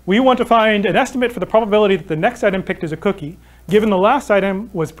 We want to find an estimate for the probability that the next item picked is a cookie, given the last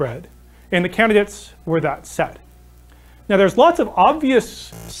item was bread, and the candidates were that set. Now there's lots of obvious,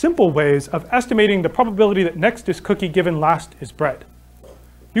 simple ways of estimating the probability that next is cookie given last is bread.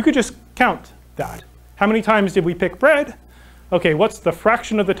 You could just count that. How many times did we pick bread? Okay, what's the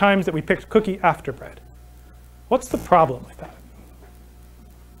fraction of the times that we picked cookie after bread? What's the problem with that?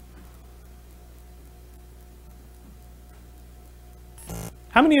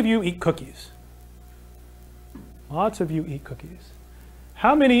 How many of you eat cookies? Lots of you eat cookies.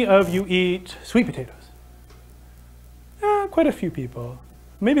 How many of you eat sweet potatoes? Quite a few people.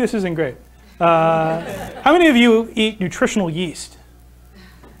 Maybe this isn't great. How many of you eat nutritional yeast?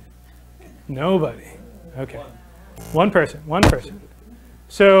 Nobody. Okay. One person.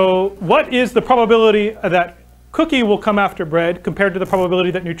 So what is the probability that cookie will come after bread compared to the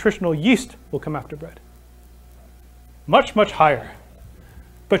probability that nutritional yeast will come after bread? Much, much higher.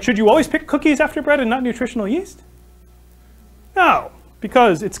 But should you always pick cookies after bread and not nutritional yeast? No,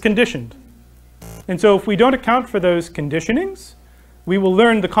 because it's conditioned. And so if we don't account for those conditionings, we will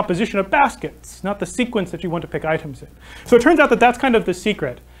learn the composition of baskets, not the sequence that you want to pick items in. So it turns out that that's kind of the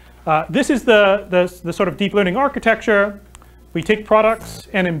secret. This is the sort of deep learning architecture. We take products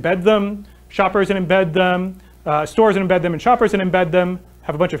and embed them, shoppers and embed them, stores and embed them, and shoppers and embed them,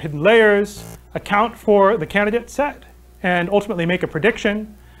 have a bunch of hidden layers, account for the candidate set, and ultimately make a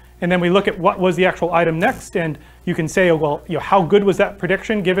prediction. And then we look at what was the actual item next, and you can say, oh, well, how good was that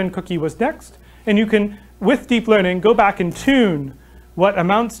prediction given cookie was next? And you can, with deep learning, go back and tune what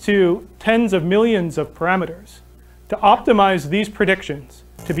amounts to tens of millions of parameters to optimize these predictions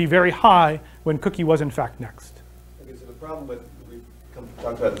to be very high when cookie was in fact next. Okay, so the problem with, we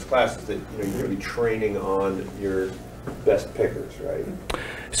talked about in this class, is that you're going to be training on your best pickers, right?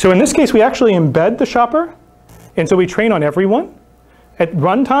 So in this case, we actually embed the shopper, and so we train on everyone. At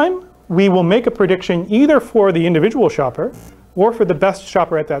runtime, we will make a prediction either for the individual shopper or for the best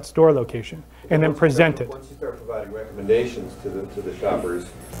shopper at that store location, and then present it. Once you start providing recommendations to the shoppers,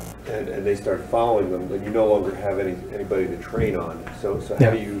 and they start following them, then you no longer have anybody to train on. So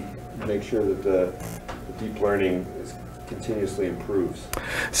how do you make sure that the deep learning continuously improves?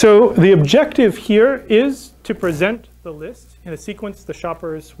 So the objective here is to present the list in a sequence the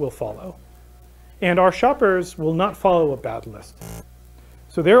shoppers will follow. And our shoppers will not follow a bad list.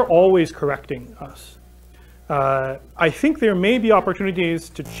 So they're always correcting us. I think there may be opportunities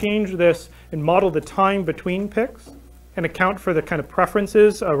to change this and model the time between picks and account for the kind of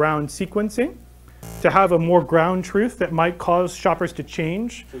preferences around sequencing to have a more ground truth that might cause shoppers to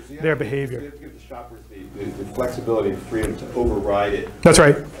change their behavior. So you have to give the shoppers the flexibility and freedom to override it. That's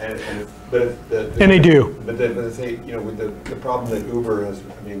right. And they do. But they say, with the problem that Uber has,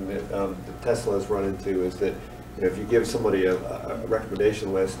 that Tesla has run into is that if you give somebody a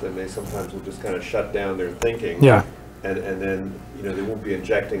recommendation list, then they sometimes will just kind of shut down their thinking. Yeah. And then they won't be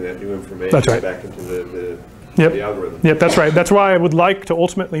injecting that new information back into the algorithm. Yep, that's right. That's why I would like to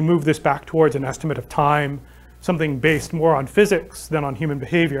ultimately move this back towards an estimate of time, something based more on physics than on human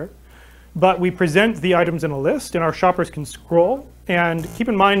behavior. But we present the items in a list, and our shoppers can scroll. And keep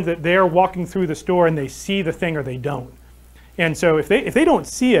in mind that they're walking through the store and they see the thing or they don't. And so if they don't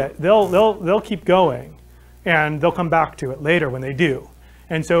see it, they'll keep going, and they'll come back to it later when they do.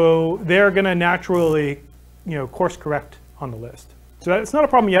 And so they're going to naturally, course correct on the list. So it's not a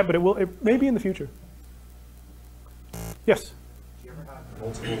problem yet, but it may be in the future. Yes? Do you ever have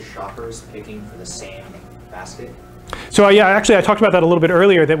multiple shoppers picking for the same basket? So yeah, actually I talked about that a little bit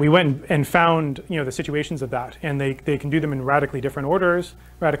earlier, that we went and found the situations of that, and they can do them in radically different orders,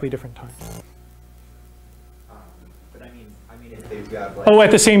 radically different times. But I mean if they've got like... Oh,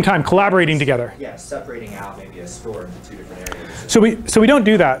 at the same time, collaborating together. Yeah, separating out maybe a store into two different areas. So we don't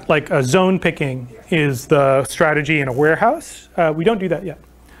do that. Like zone picking is the strategy in a warehouse. We don't do that yet.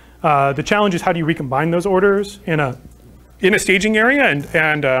 The challenge is how do you recombine those orders in a staging area,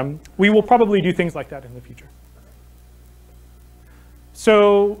 and we will probably do things like that in the future.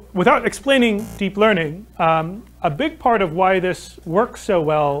 So without explaining deep learning, a big part of why this works so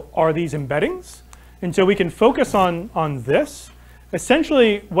well are these embeddings. And so we can focus on this.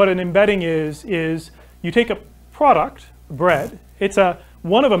 Essentially what an embedding is you take a product, bread, it's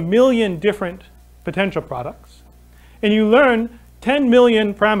one of a million different potential products, and you learn 10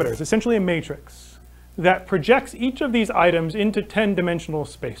 million parameters, essentially a matrix, that projects each of these items into 10-dimensional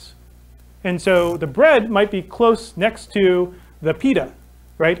space. And so the bread might be close next to the pita,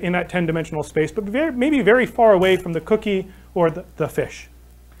 right, in that 10-dimensional space, but maybe very far away from the cookie or the fish.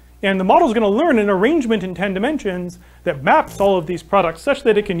 And the model is going to learn an arrangement in 10 dimensions that maps all of these products such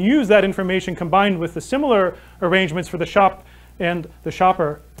that it can use that information combined with the similar arrangements for the shop and the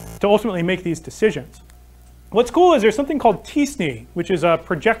shopper to ultimately make these decisions. What's cool is there's something called TSNE, which is a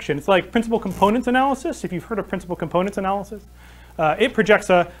projection. It's like principal components analysis, if you've heard of principal components analysis. It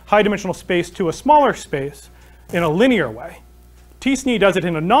projects a high-dimensional space to a smaller space in a linear way. TSNE does it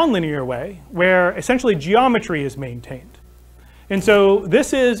in a nonlinear way, where essentially geometry is maintained. And so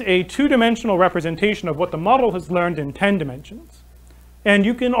this is a two-dimensional representation of what the model has learned in 10 dimensions. And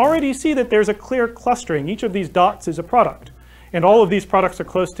you can already see that there's a clear clustering. Each of these dots is a product, and all of these products are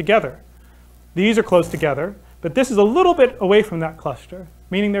close together. These are close together, but this is a little bit away from that cluster,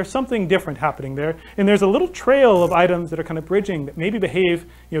 meaning there's something different happening there. And there's a little trail of items that are kind of bridging that maybe behave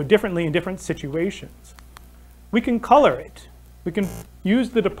differently in different situations. We can color it. We can use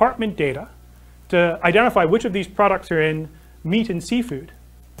the department data to identify which of these products are in meat and seafood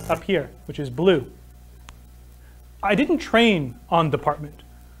up here, which is blue. I didn't train on department.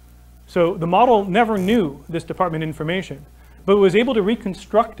 So the model never knew this department information, but was able to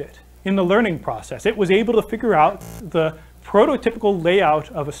reconstruct it in the learning process. It was able to figure out the prototypical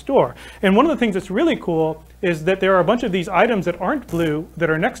layout of a store. And one of the things that's really cool is that there are a bunch of these items that aren't blue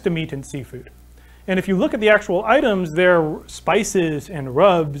that are next to meat and seafood. And if you look at the actual items, they're spices and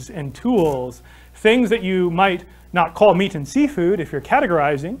rubs and tools, things that you might not call meat and seafood if you're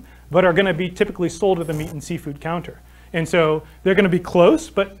categorizing, but are going to be typically sold at the meat and seafood counter. And so they're going to be close,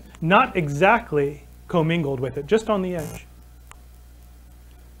 but not exactly commingled with it, just on the edge.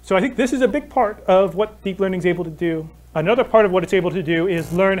 So I think this is a big part of what deep learning is able to do. Another part of what it's able to do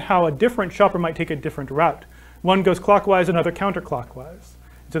is learn how a different shopper might take a different route. One goes clockwise, another counterclockwise.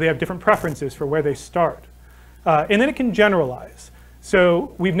 So they have different preferences for where they start. And then it can generalize.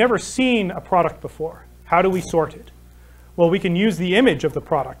 So we've never seen a product before. How do we sort it? Well, we can use the image of the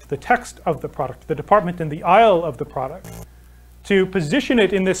product, the text of the product, the department and the aisle of the product to position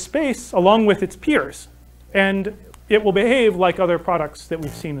it in this space along with its peers. And it will behave like other products that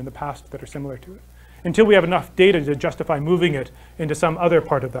we've seen in the past that are similar to it, until we have enough data to justify moving it into some other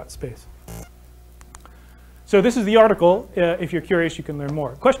part of that space. So this is the article. If you're curious, you can learn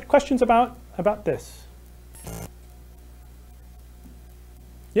more. Questions about this?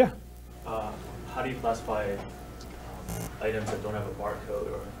 Yeah? How do you classify items that don't have a barcode,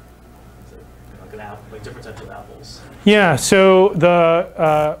 or is it like an apple, like different types of apples? Yeah,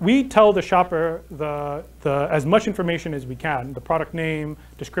 so we tell the shopper as much information as we can, the product name,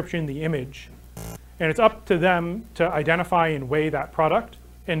 description, the image, and it's up to them to identify and weigh that product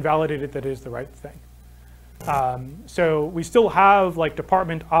and validate it that it is the right thing. So we still have like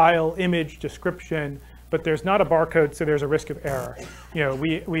department, aisle, image, description, but there's not a barcode, so there's a risk of error.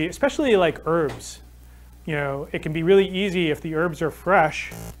 We especially like herbs. It can be really easy if the herbs are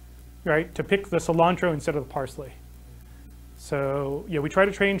fresh, right, to pick the cilantro instead of the parsley. So we try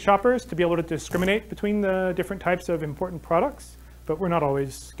to train shoppers to be able to discriminate between the different types of important products, but we're not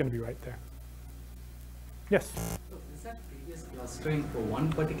always going to be right there. Yes? So is that previous clustering for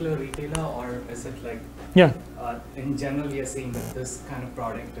one particular retailer, or is it like, in general, we are seeing that this kind of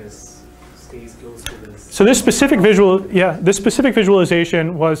product stays close to this? So this specific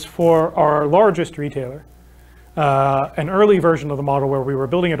visualization was for our largest retailer, an early version of the model where we were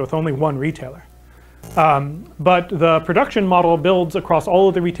building it with only one retailer. But the production model builds across all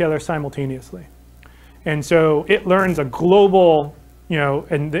of the retailers simultaneously. And so it learns a global,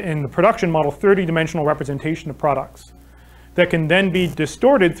 in the production model, 30-dimensional representation of products that can then be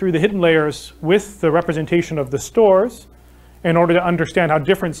distorted through the hidden layers with the representation of the stores in order to understand how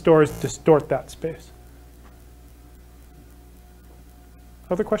different stores distort that space.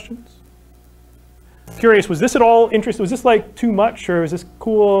 Other questions? Curious, was this at all interesting? Was this like too much, or was this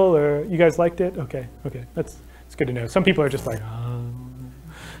cool, or you guys liked it? Okay, okay, that's good to know. Some people are just like, oh,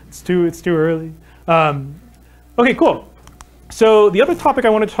 it's too early. Okay, cool. So the other topic I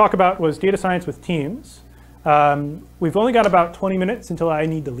wanted to talk about was data science with teams. We've only got about 20 minutes until I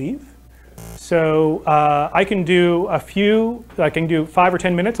need to leave. So I can do I can do 5 or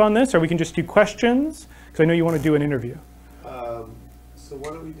 10 minutes on this, or we can just do questions, because I know you want to do an interview. So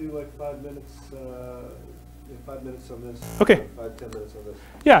why don't we do like 5 minutes, 5 minutes on this? Okay. 5-10 minutes on this.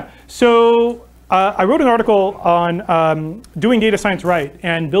 Yeah, so I wrote an article on doing data science right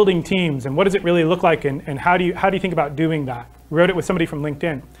and building teams, and what does it really look like, and how do you think about doing that? I wrote it with somebody from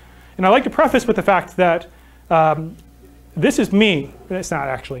LinkedIn. And I like to preface with the fact that this is me, and it's not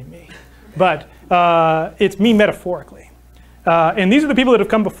actually me, but it's me metaphorically. And these are the people that have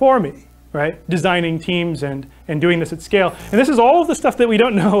come before me, right? Designing teams and doing this at scale. And this is all of the stuff that we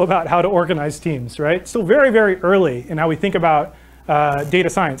don't know about how to organize teams, right? Still very, very early in how we think about data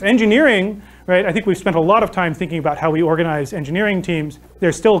science. Engineering, right? I think we've spent a lot of time thinking about how we organize engineering teams.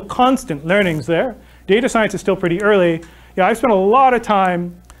 There's still constant learnings there. Data science is still pretty early. Yeah, I've spent a lot of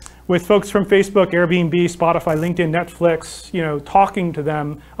time with folks from Facebook, Airbnb, Spotify, LinkedIn, Netflix, talking to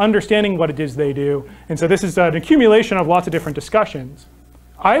them, understanding what it is they do. And so this is an accumulation of lots of different discussions.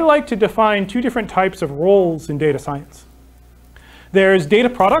 I like to define 2 different types of roles in data science. There's data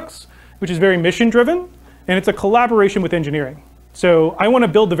products, which is very mission driven, and it's a collaboration with engineering. So I want to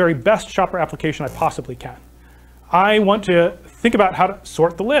build the very best shopper application I possibly can. I want to think about how to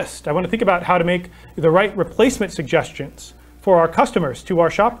sort the list. I want to think about how to make the right replacement suggestions for our customers to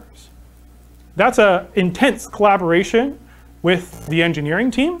our shoppers. That's an intense collaboration with the engineering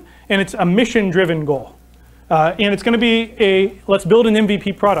team, and it's a mission-driven goal. And it's going to be let's build an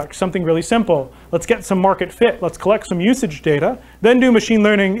MVP product, something really simple. Let's get some market fit. Let's collect some usage data, then do machine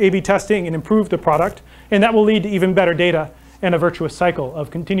learning, A/B testing, and improve the product. And that will lead to even better data and a virtuous cycle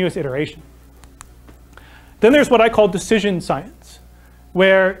of continuous iteration. Then there's what I call decision science,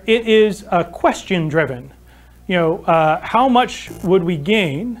 where it is question-driven. How much would we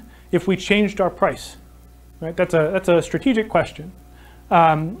gain if we changed our price? Right? That's a strategic question.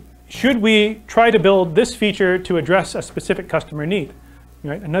 Should we try to build this feature to address a specific customer need?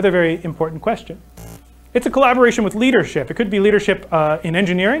 Right? Another very important question. It's a collaboration with leadership. It could be leadership in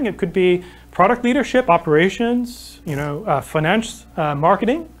engineering. It could be product leadership, operations, finance,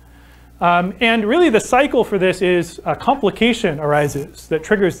 marketing. And really the cycle for this is a complication arises that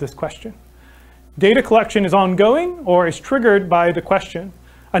triggers this question. Data collection is ongoing or is triggered by the question.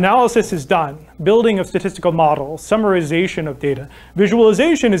 Analysis is done, building of statistical models, summarization of data.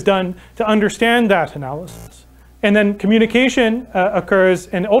 Visualization is done to understand that analysis. And then communication occurs,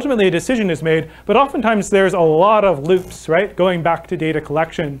 and ultimately a decision is made, but oftentimes there's a lot of loops, right? Going back to data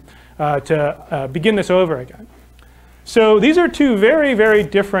collection to begin this over again. So these are 2 very, very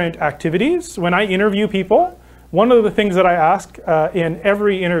different activities. When I interview people, one of the things that I ask in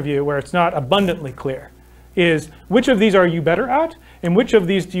every interview where it's not abundantly clear is, which of these are you better at, and which of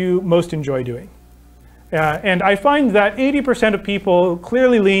these do you most enjoy doing? And I find that 80% of people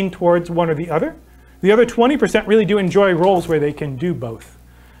clearly lean towards one or the other. The other 20% really do enjoy roles where they can do both.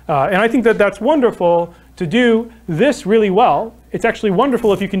 And I think that that's wonderful to do this really well. It's actually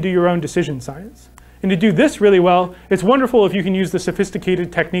wonderful if you can do your own decision science. And to do this really well, it's wonderful if you can use the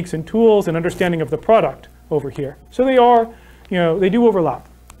sophisticated techniques and tools and understanding of the product over here. So they do overlap.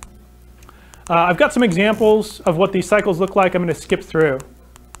 I've got some examples of what these cycles look like. I'm going to skip through.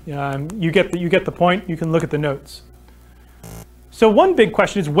 You get the point. You can look at the notes. So one big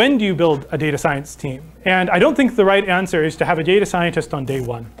question is, when do you build a data science team? And I don't think the right answer is to have a data scientist on day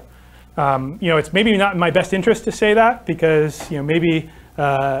 1. It's maybe not in my best interest to say that, because maybe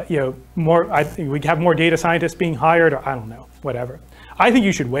we have more data scientists being hired, or I don't know, whatever. I think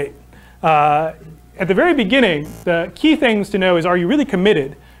you should wait. At the very beginning, the key things to know is, are you really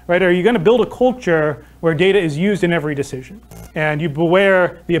committed? Right? Are you going to build a culture where data is used in every decision? And you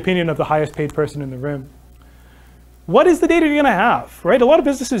beware the opinion of the highest paid person in the room. What is the data you're going to have? Right? A lot of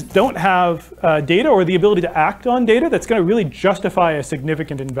businesses don't have data or the ability to act on data that's going to really justify a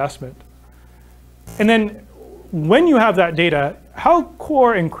significant investment. And then when you have that data, how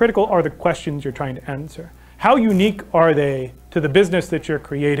core and critical are the questions you're trying to answer? How unique are they to the business that you're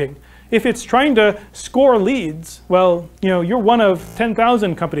creating? If it's trying to score leads, well, you're one of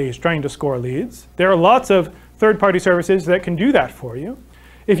 10,000 companies trying to score leads. There are lots of third-party services that can do that for you.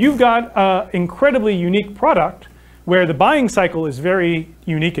 If you've got an incredibly unique product where the buying cycle is very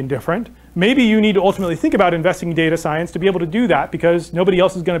unique and different, maybe you need to ultimately think about investing in data science to be able to do that, because nobody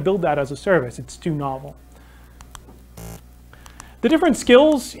else is going to build that as a service. It's too novel. The different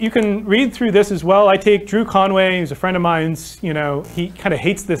skills, you can read through this as well. I take Drew Conway, who's a friend of mine's, he kind of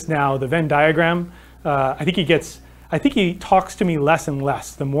hates this now, the Venn diagram. I think he talks to me less and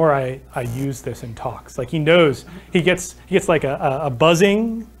less the more I use this in talks. Like he knows, he gets like a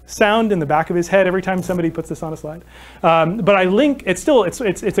buzzing sound in the back of his head every time somebody puts this on a slide. But I link, it's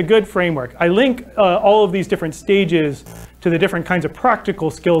a good framework. I link all of these different stages to the different kinds of practical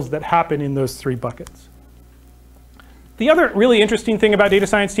skills that happen in those 3 buckets. The other really interesting thing about data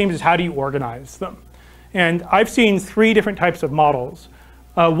science teams is how do you organize them? And I've seen 3 different types of models.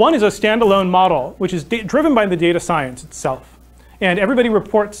 One is a standalone model, which is driven by the data science itself. And everybody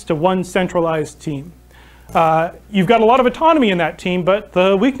reports to one centralized team. You've got a lot of autonomy in that team, but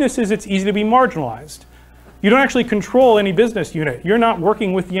the weakness is it's easy to be marginalized. You don't actually control any business unit. You're not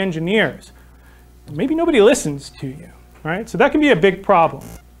working with the engineers. Maybe nobody listens to you, right? So that can be a big problem.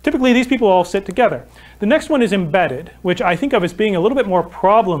 Typically, these people all sit together. The next one is embedded, which I think of as being a little bit more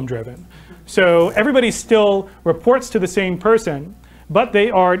problem-driven. So everybody still reports to the same person, but they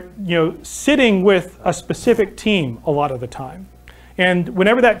are sitting with a specific team a lot of the time. And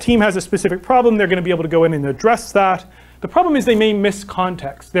whenever that team has a specific problem, they're going to be able to go in and address that. The problem is they may miss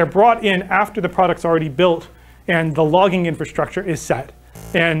context. They're brought in after the product's already built and the logging infrastructure is set.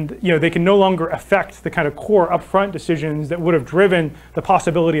 And they can no longer affect the kind of core upfront decisions that would have driven the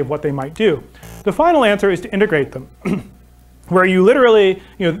possibility of what they might do. The final answer is to integrate them. Where you literally,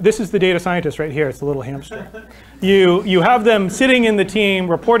 this is the data scientist right here, it's the little hamster. You have them sitting in the team,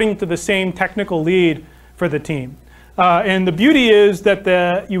 reporting to the same technical lead for the team. And the beauty is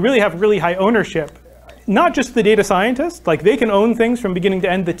that you really have really high ownership. Not just the data scientist, like they can own things from beginning to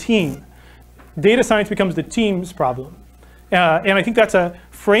end, the team. Data science becomes the team's problem. And I think that's a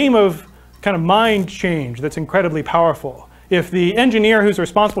frame of kind of mind change that's incredibly powerful. If the engineer who's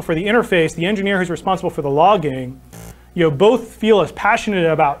responsible for the interface, the engineer who's responsible for the logging, both feel as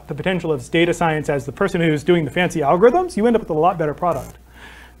passionate about the potential of data science as the person who's doing the fancy algorithms, you end up with a lot better product.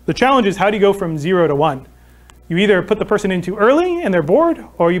 The challenge is how do you go from 0 to 1? You either put the person in too early and they're bored,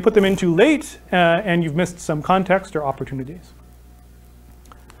 or you put them in too late and you've missed some context or opportunities.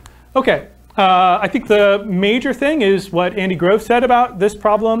 Okay, I think the major thing is what Andy Grove said about this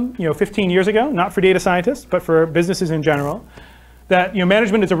problem 15 years ago, not for data scientists, but for businesses in general. That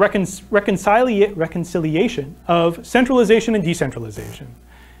management is a reconciliation of centralization and decentralization.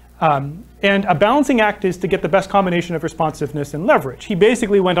 And a balancing act is to get the best combination of responsiveness and leverage. He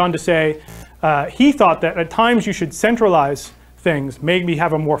basically went on to say, he thought that at times you should centralize things, maybe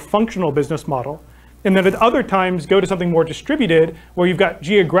have a more functional business model, and then at other times go to something more distributed where you've got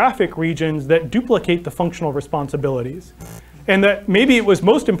geographic regions that duplicate the functional responsibilities. And that maybe it was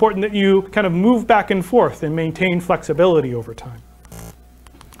most important that you kind of move back and forth and maintain flexibility over time.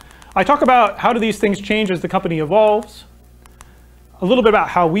 I talk about how do these things change as the company evolves. A little bit about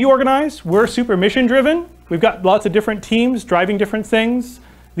how we organize. We're super mission driven. We've got lots of different teams driving different things.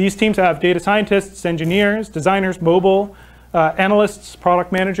 These teams have data scientists, engineers, designers, mobile, analysts,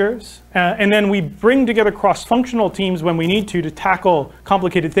 product managers. And then we bring together cross-functional teams when we need to tackle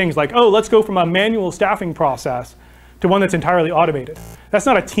complicated things like, oh, let's go from a manual staffing process to one that's entirely automated. That's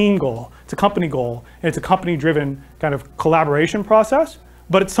not a team goal. It's a company goal. And it's a company-driven kind of collaboration process.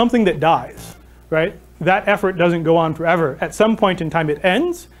 But it's something that dies, right? That effort doesn't go on forever. At some point in time, it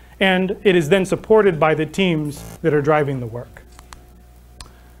ends, and it is then supported by the teams that are driving the work.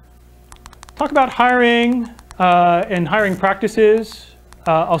 Talk about hiring and hiring practices.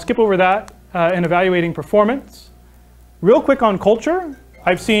 I'll skip over that and evaluating performance. Real quick on culture.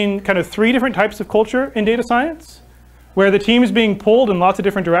 I've seen kind of 3 different types of culture in data science, where the team is being pulled in lots of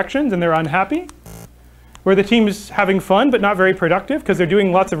different directions and they're unhappy. Where the team is having fun but not very productive because they're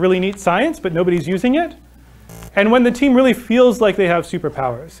doing lots of really neat science but nobody's using it. And when the team really feels like they have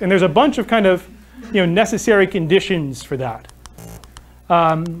superpowers. And there's a bunch of kind of necessary conditions for that.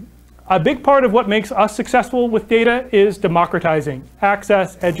 A big part of what makes us successful with data is democratizing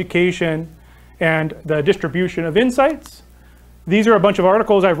access, education, and the distribution of insights. These are a bunch of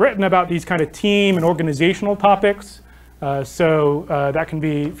articles I've written about these kind of team and organizational topics. So that can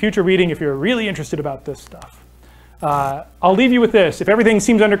be future reading if you're really interested about this stuff. I'll leave you with this. If everything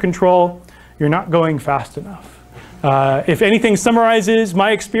seems under control, you're not going fast enough. If anything summarizes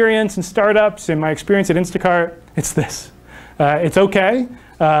my experience in startups and my experience at Instacart, it's this. It's okay.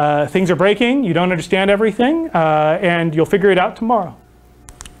 Things are breaking. You don't understand everything. And you'll figure it out tomorrow.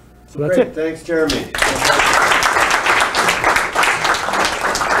 So that's Great. it. Thanks, Jeremy.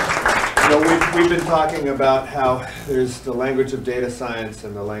 We've been talking about how there's the language of data science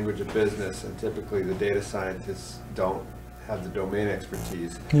and the language of business, and typically the data scientists don't have the domain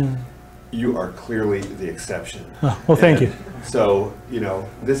expertise. Yeah. you are clearly the exception. Oh, well, thank you. So,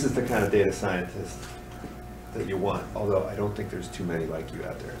 this is the kind of data scientist that you want, although I don't think there's too many like you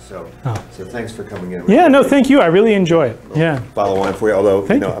out there. So, so thanks for coming in. Yeah, no, thank you. I really enjoy it. Yeah. Follow on for you, although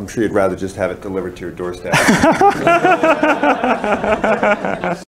I'm sure you'd rather just have it delivered to your doorstep.